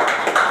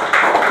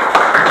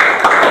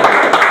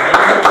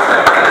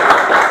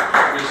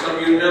with some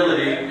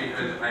humility,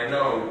 because I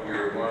know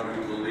you're one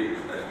who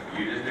believes that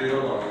you didn't do it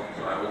alone,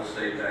 so I will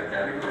state that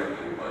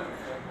categorically, but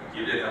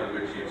you did have a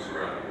good team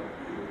surrounding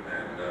you,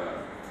 and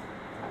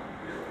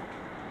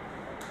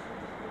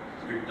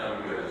we've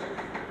done good as a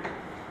community.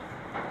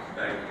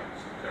 Thank you,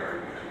 Mr. Terry,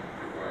 and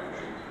your wife.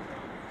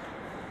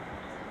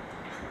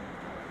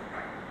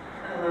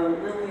 Hello,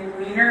 Lillian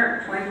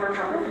Weiner, 24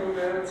 Copperfield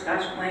Road,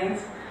 Scotch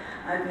Plains.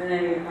 I've been a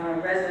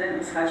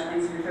resident of Scotch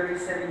Plains for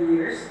 37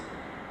 years,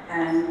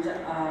 and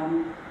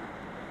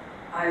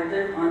I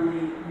live on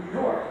the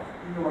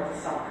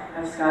north side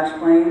of Scotch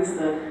Plains,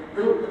 the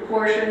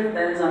portion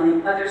that is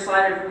on the other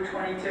side of Route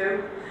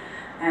 22,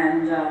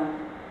 and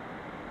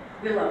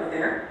we love it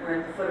there. We're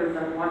at the foot of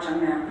the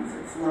Watchung Mountains.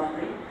 It's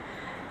lovely,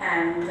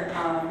 and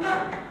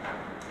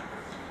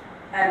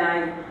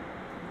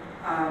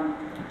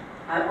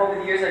over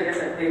the years, I guess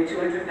I've paid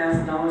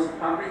 $200,000 of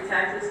property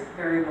taxes,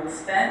 very well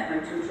spent. My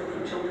 2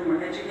 children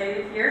were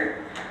educated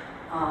here.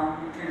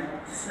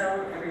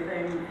 Snow,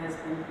 everything has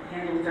been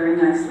handled very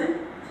nicely.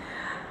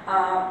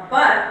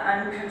 But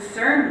I'm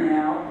concerned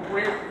now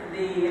with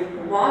the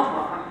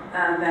Wawa,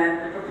 that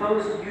the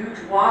proposed huge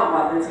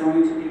Wawa that's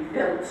going to be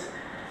built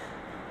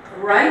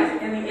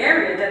right in the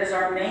area that is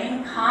our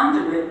main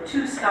conduit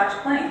to Scotch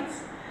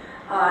Plains.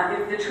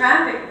 If the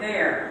traffic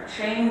there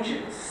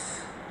changes,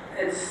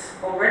 it's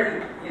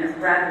already,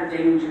 rather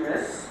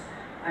dangerous.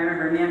 I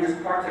remember a man was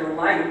parked at a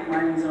light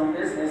minding his own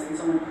business and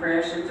someone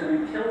crashed into him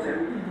and killed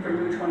him from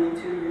Route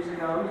 22 years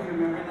ago. Do you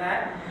remember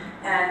that?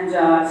 And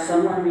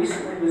someone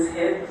recently was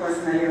hit, of course,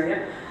 in that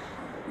area.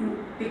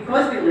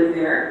 Because we live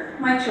there,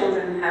 my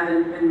children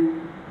haven't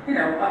been,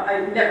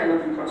 I've never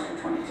lived across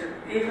Route 22.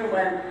 Even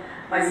when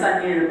my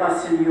son needed a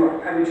bus to New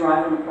York, I would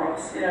drive him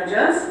across.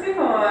 Just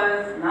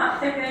because,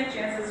 not taking any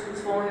chances, who's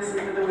falling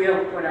asleep at the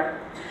wheel, whatever.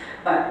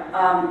 But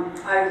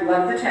I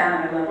love the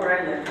town, I love where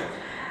I live.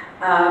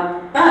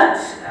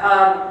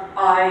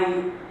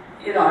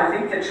 I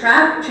think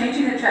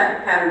changing the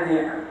traffic pattern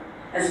there,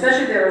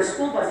 especially there are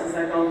school buses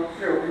that go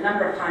through a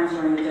number of times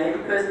during the day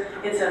because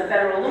it's a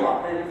federal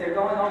law that if they're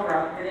going over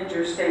an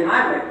interstate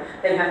highway,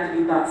 they have to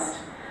be bused.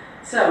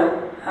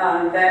 So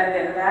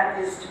that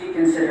is to be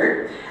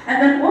considered.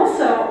 And then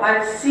also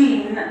I've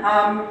seen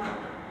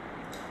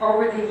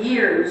over the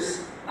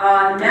years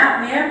on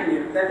Mountain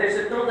Avenue that there's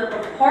a buildup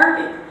of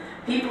parking.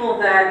 People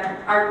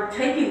that are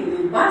taking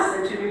the bus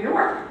into New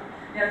York.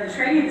 The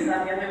train is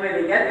not the only way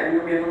they get there.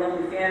 We have a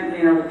lovely the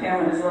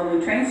Fanwood has a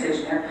lovely train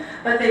station there,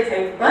 but they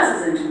take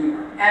buses into New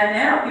York. And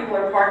now people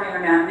are parking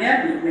on Mountain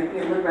Avenue, making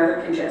it look rather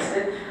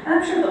congested, and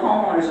I'm sure the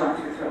homeowners aren't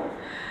too thrilled.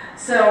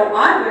 So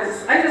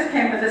I just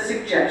came with a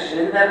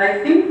suggestion that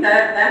I think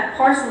that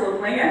parcel of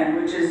land,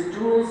 which is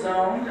dual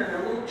zoned and a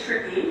little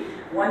tricky,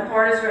 one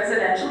part is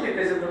residential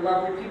because of the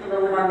lovely people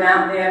that live on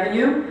Mountain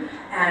Avenue,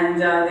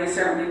 and they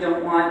certainly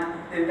don't want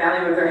the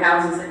value of their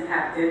houses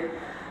impacted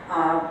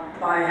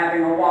by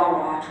having a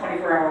Wawa,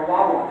 24-hour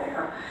Wawa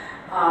there,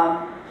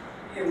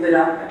 lit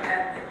up.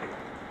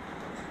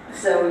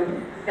 So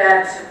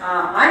that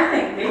I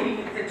think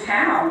maybe the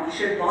town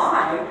should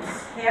buy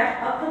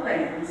half of the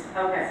land,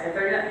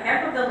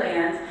 half of the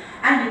land,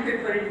 and you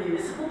could put in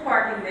municipal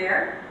parking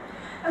there,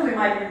 and we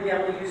might even be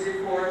able to use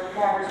it for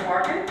farmers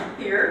market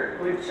here.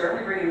 It would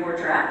certainly bring in more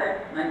traffic,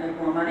 might make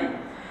more money.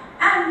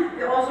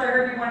 And also I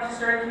heard you want to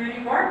start a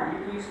community garden.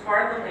 You can use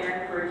part of the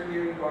land for a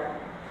community garden.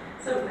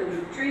 So we can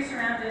leave trees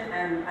around it,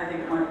 and I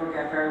think it might work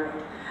out very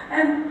well.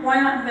 And why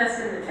not invest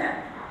in the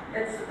town?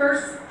 It's the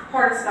first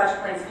part of Scotch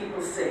Plains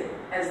people see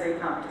as they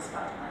come to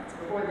Scotch Plains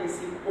before they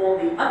see all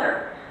the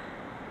other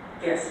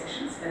gas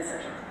stations,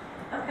 etc.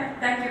 Okay,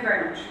 thank you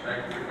very much.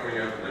 Thank you for coming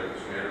out today,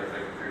 Ms. Mayor.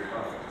 Thank you for your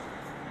comments.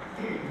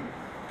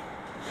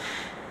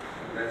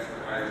 Next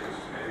item is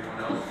anyone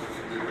else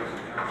looking to address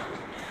the council?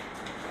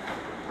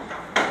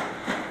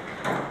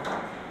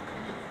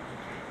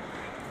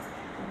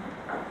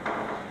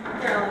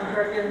 Carolyn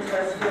Perkins,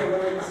 Westfield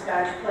Road,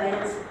 Scotch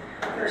Plains.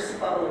 First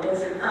of all, it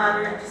was an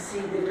honor to see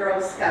the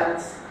Girl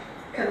Scouts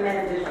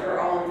commended for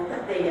all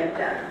that they have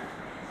done.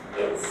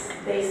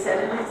 They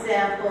set an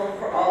example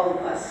for all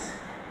of us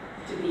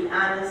to be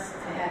honest,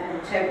 to have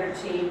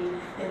integrity,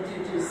 and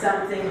to do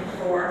something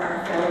for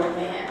our fellow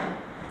man.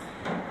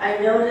 I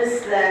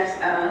noticed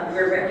that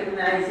we're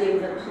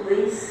recognizing the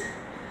police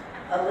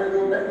a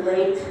little bit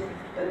late,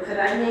 but could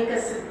I make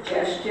a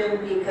suggestion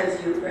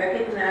because you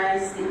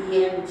recognize the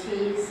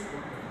EMTs?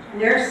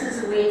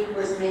 Nurses Week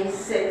was May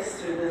 6th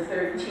through the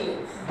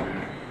 13th.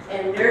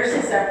 And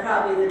nurses are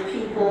probably the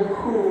people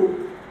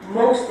who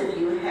most of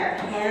you have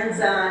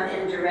hands-on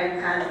and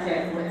direct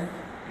contact with.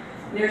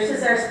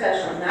 Nurses are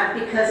special, not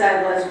because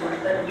I was one,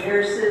 but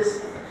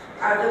nurses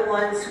are the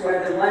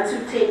ones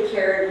who take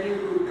care of you,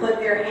 who put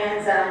their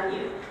hands on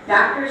you.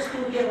 Doctors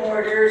can give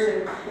orders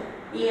and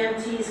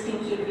EMTs can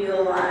keep you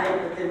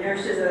alive, but the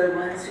nurses are the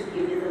ones who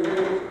give you the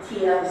little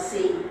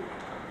TLC.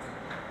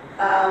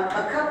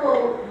 A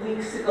couple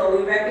weeks ago,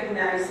 we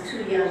recognized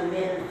 2 young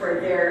men for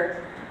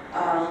their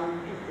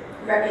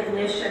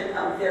recognition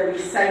of their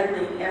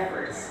recycling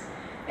efforts.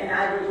 And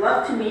I would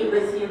love to meet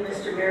with you,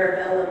 Mr.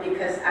 Marabella,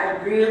 because I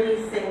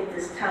really think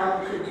this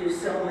town could do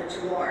so much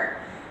more.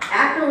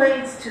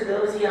 Accolades to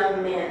those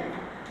young men,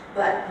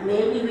 but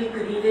maybe we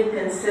could even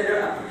consider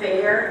a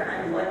fair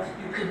on what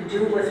you could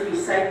do with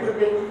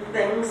recycling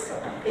things.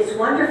 It's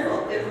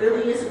wonderful. It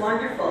really is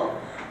wonderful.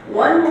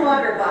 One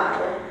water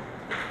bottle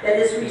that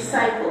is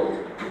recycled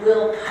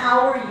will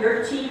power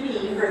your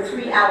TV for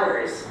 3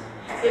 hours.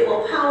 It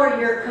will power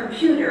your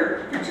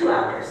computer for 2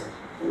 hours.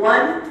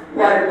 One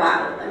water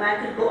bottle, and I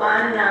could go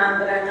on and on,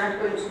 but I'm not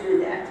going to do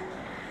that.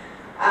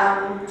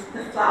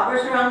 The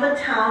flowers around the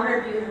town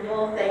are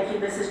beautiful. Thank you,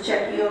 Mrs.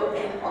 Checchio,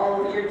 and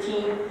all of your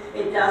team.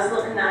 It does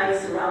look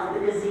nice around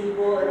the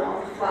gazebo and all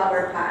the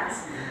flower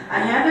pots. I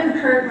haven't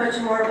heard much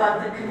more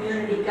about the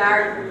community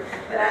garden,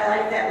 but I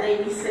like that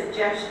lady's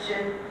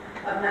suggestion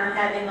of not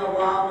having a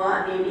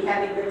Wawa, maybe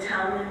having the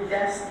town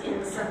invest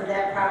in some of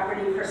that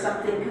property for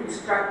something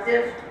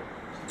constructive.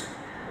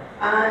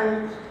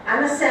 On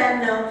a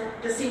sad note,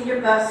 the senior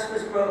bus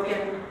was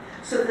broken,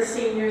 so the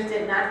seniors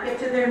did not get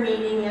to their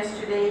meeting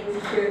yesterday to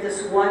hear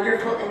this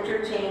wonderful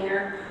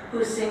entertainer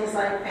who sings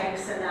like Frank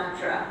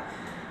Sinatra.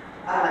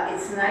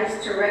 It's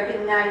nice to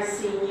recognize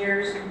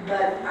seniors,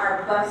 but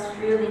our bus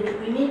really,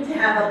 we need to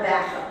have a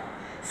backup.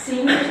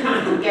 Seniors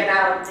need to get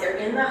out. They're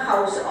in the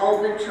house all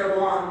winter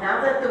long.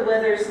 Now that the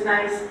weather's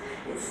nice,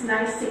 it's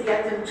nice to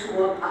get them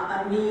to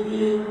a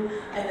meeting,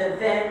 an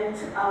event.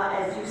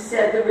 As you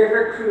said, the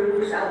river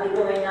cruise, I'll be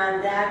going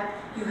on that.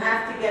 You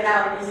have to get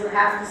out and you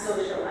have to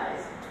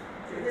socialize.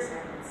 30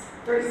 seconds.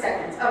 30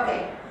 seconds,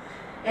 okay.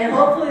 And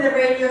hopefully the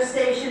radio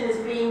station is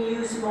being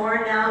used more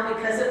now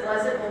because it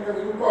wasn't when the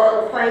Luke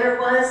Oil fire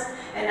was.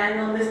 And I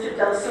know Mr.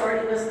 Del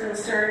Sordi was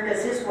concerned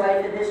because his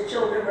wife and his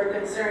children were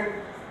concerned.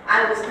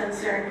 I was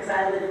concerned because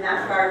I live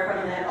not far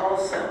from that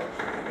also.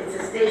 It's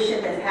a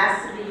station that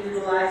has to be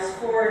utilized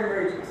for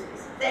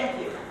emergencies. Thank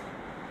you.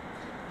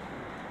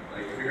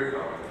 Thank you for your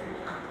comment.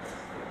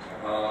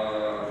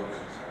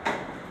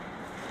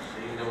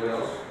 Seeing nobody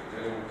else,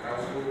 anyone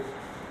council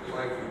would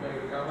like to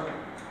make a comment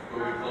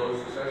before we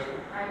close the session?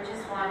 I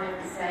just wanted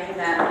to say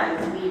that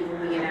I believe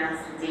when we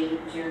announced the date,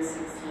 June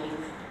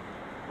 16th,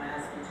 my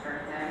husband's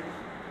birthday,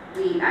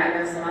 I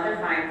know some other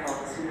fine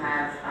folks who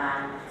have,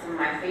 some of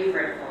my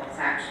favorite folks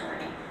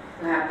actually,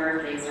 who have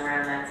birthdays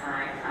around that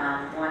time,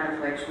 one of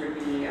which would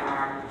be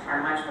our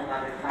much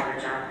beloved Father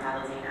John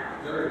Palladino.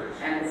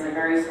 And it's a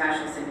very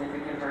special,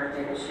 significant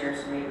birthday this year,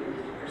 so maybe we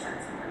can present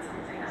someone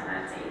something on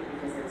that date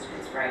because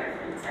it's right over.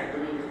 I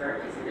believe his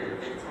birthday's either the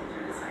 15th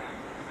or the 2nd.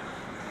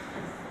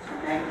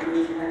 Okay,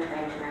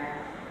 thank you, Mayor.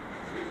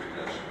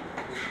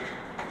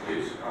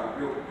 Please.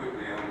 Real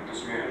quickly,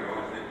 Mr. Mayor, I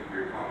want to thank you for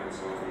your comments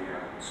on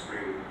the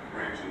spring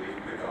branch and leaf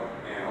pickup.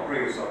 And I'll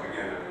bring this up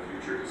again at a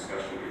future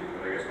discussion meeting,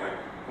 but I guess my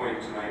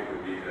point tonight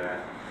would be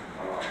that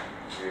I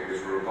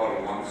guess we're about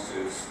a month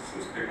since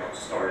pickup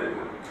started,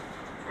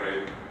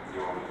 right? You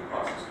know, in the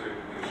process of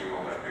finishing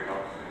all that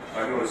pickup.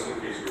 I've noticed some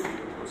cases where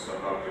people put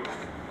stuff out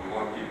a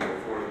month even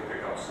before the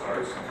pickup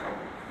starts.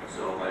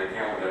 So by the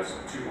calendar, that's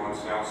 2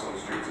 months now. Some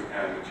streets have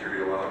had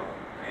material out,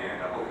 and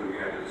hopefully we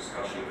can have a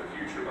discussion in the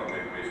future about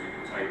maybe ways we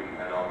can tighten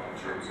that up in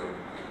terms of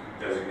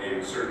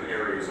designating certain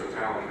areas of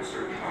town for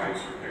certain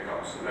times for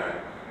pickup, so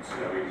that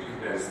we can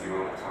condense the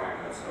amount of time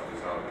that stuff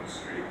is out in the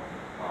street.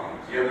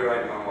 The other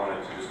item I wanted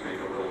to just make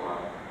a little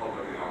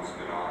public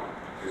announcement on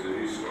is a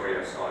news story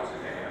I saw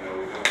today. I know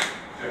we don't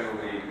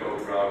generally go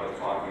the route of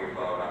talking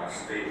about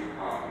state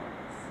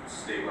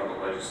level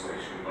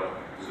legislation, but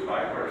there's a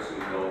bipartisan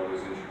bill that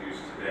was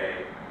introduced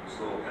today. This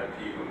little pet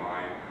peeve of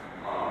mine,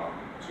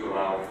 to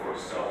allow for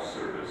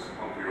self-service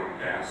pump your own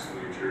gas in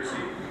New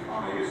Jersey. I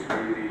think it's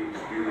really,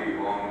 really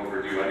long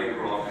overdue. I didn't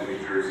grow up in New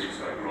Jersey,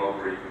 so I grew up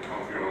where you can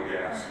pump your own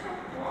gas.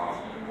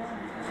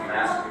 It's a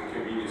massive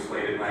inconvenience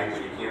late at night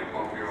when you can't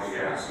pump your own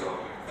gas, so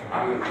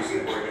I'm going to be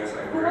supporting this.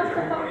 I encourage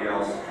everybody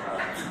else,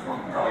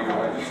 probably your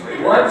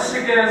legislature. Once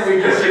again,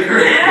 we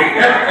disagree.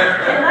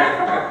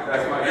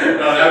 That's my.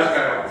 No, that's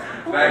kind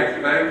of. Thank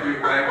you.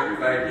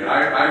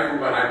 I for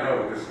one, I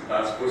know this is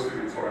not supposed to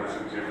be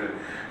partisan, Jim, and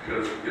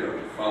just,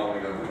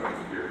 following up on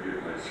your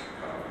nice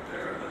comment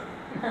there,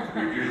 that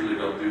we usually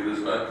don't do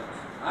this, but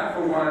I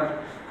for one,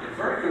 am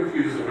very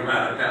confused when I'm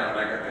out of town.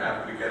 I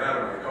have to get out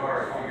of my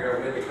car and figure out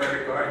where the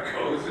credit card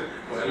goes, and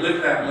when I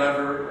lift that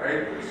lever,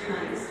 right?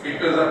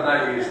 Because I'm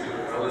not used to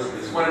it. Now, listen,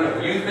 it's one of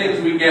the few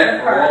things we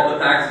get for all the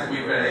taxes we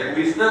pay, and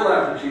we still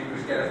have the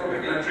cheapest gas in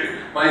the country.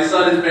 My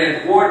son is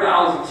paying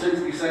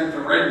 $4.60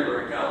 for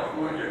regular in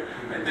California.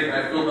 I think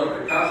I filled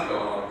up at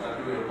Costco.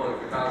 I'm doing a plug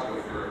for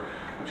Costco for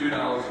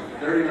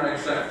 $2.39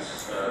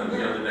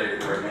 the other day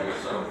for regular.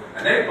 So,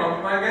 and they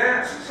pumped my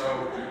gas.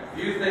 So,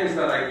 few things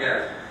that I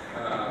get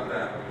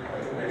that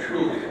I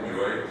truly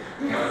enjoy.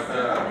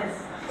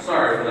 But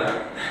sorry for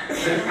that.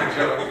 It's a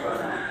joke, but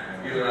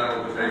you and I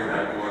will debate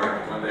that more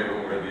one day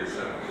when we're in the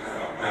assembly.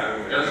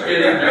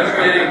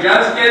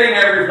 Just kidding,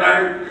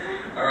 everybody.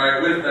 All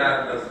right, with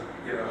that,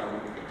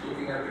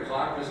 looking at the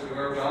clock, Mr.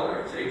 Marabella,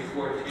 it's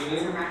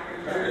 8:14.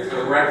 It's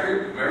a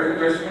record. Merry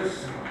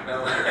Christmas.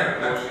 No.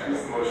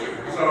 Motion.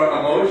 So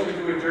a motion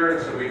to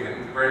adjourn so we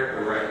can break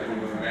the record.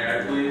 May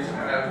I please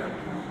have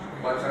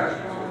what's that?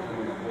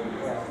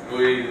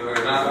 We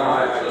are not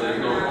live, so there's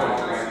no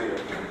point.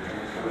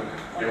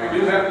 Yeah, we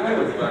do have to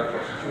do it, but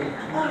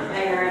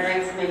Mayor, I'd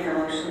like to make a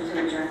motion to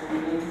adjourn the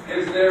meeting.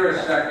 is there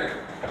a second?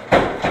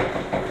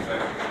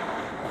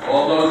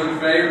 All those in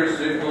favor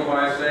signal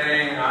by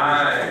saying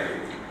aye.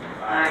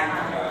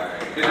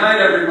 Aye. Good night,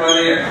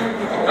 everybody.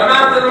 Come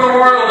out to the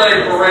Memorial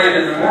Day parade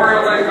and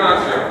Memorial Day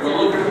concert. We're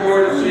looking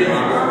forward to seeing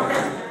you.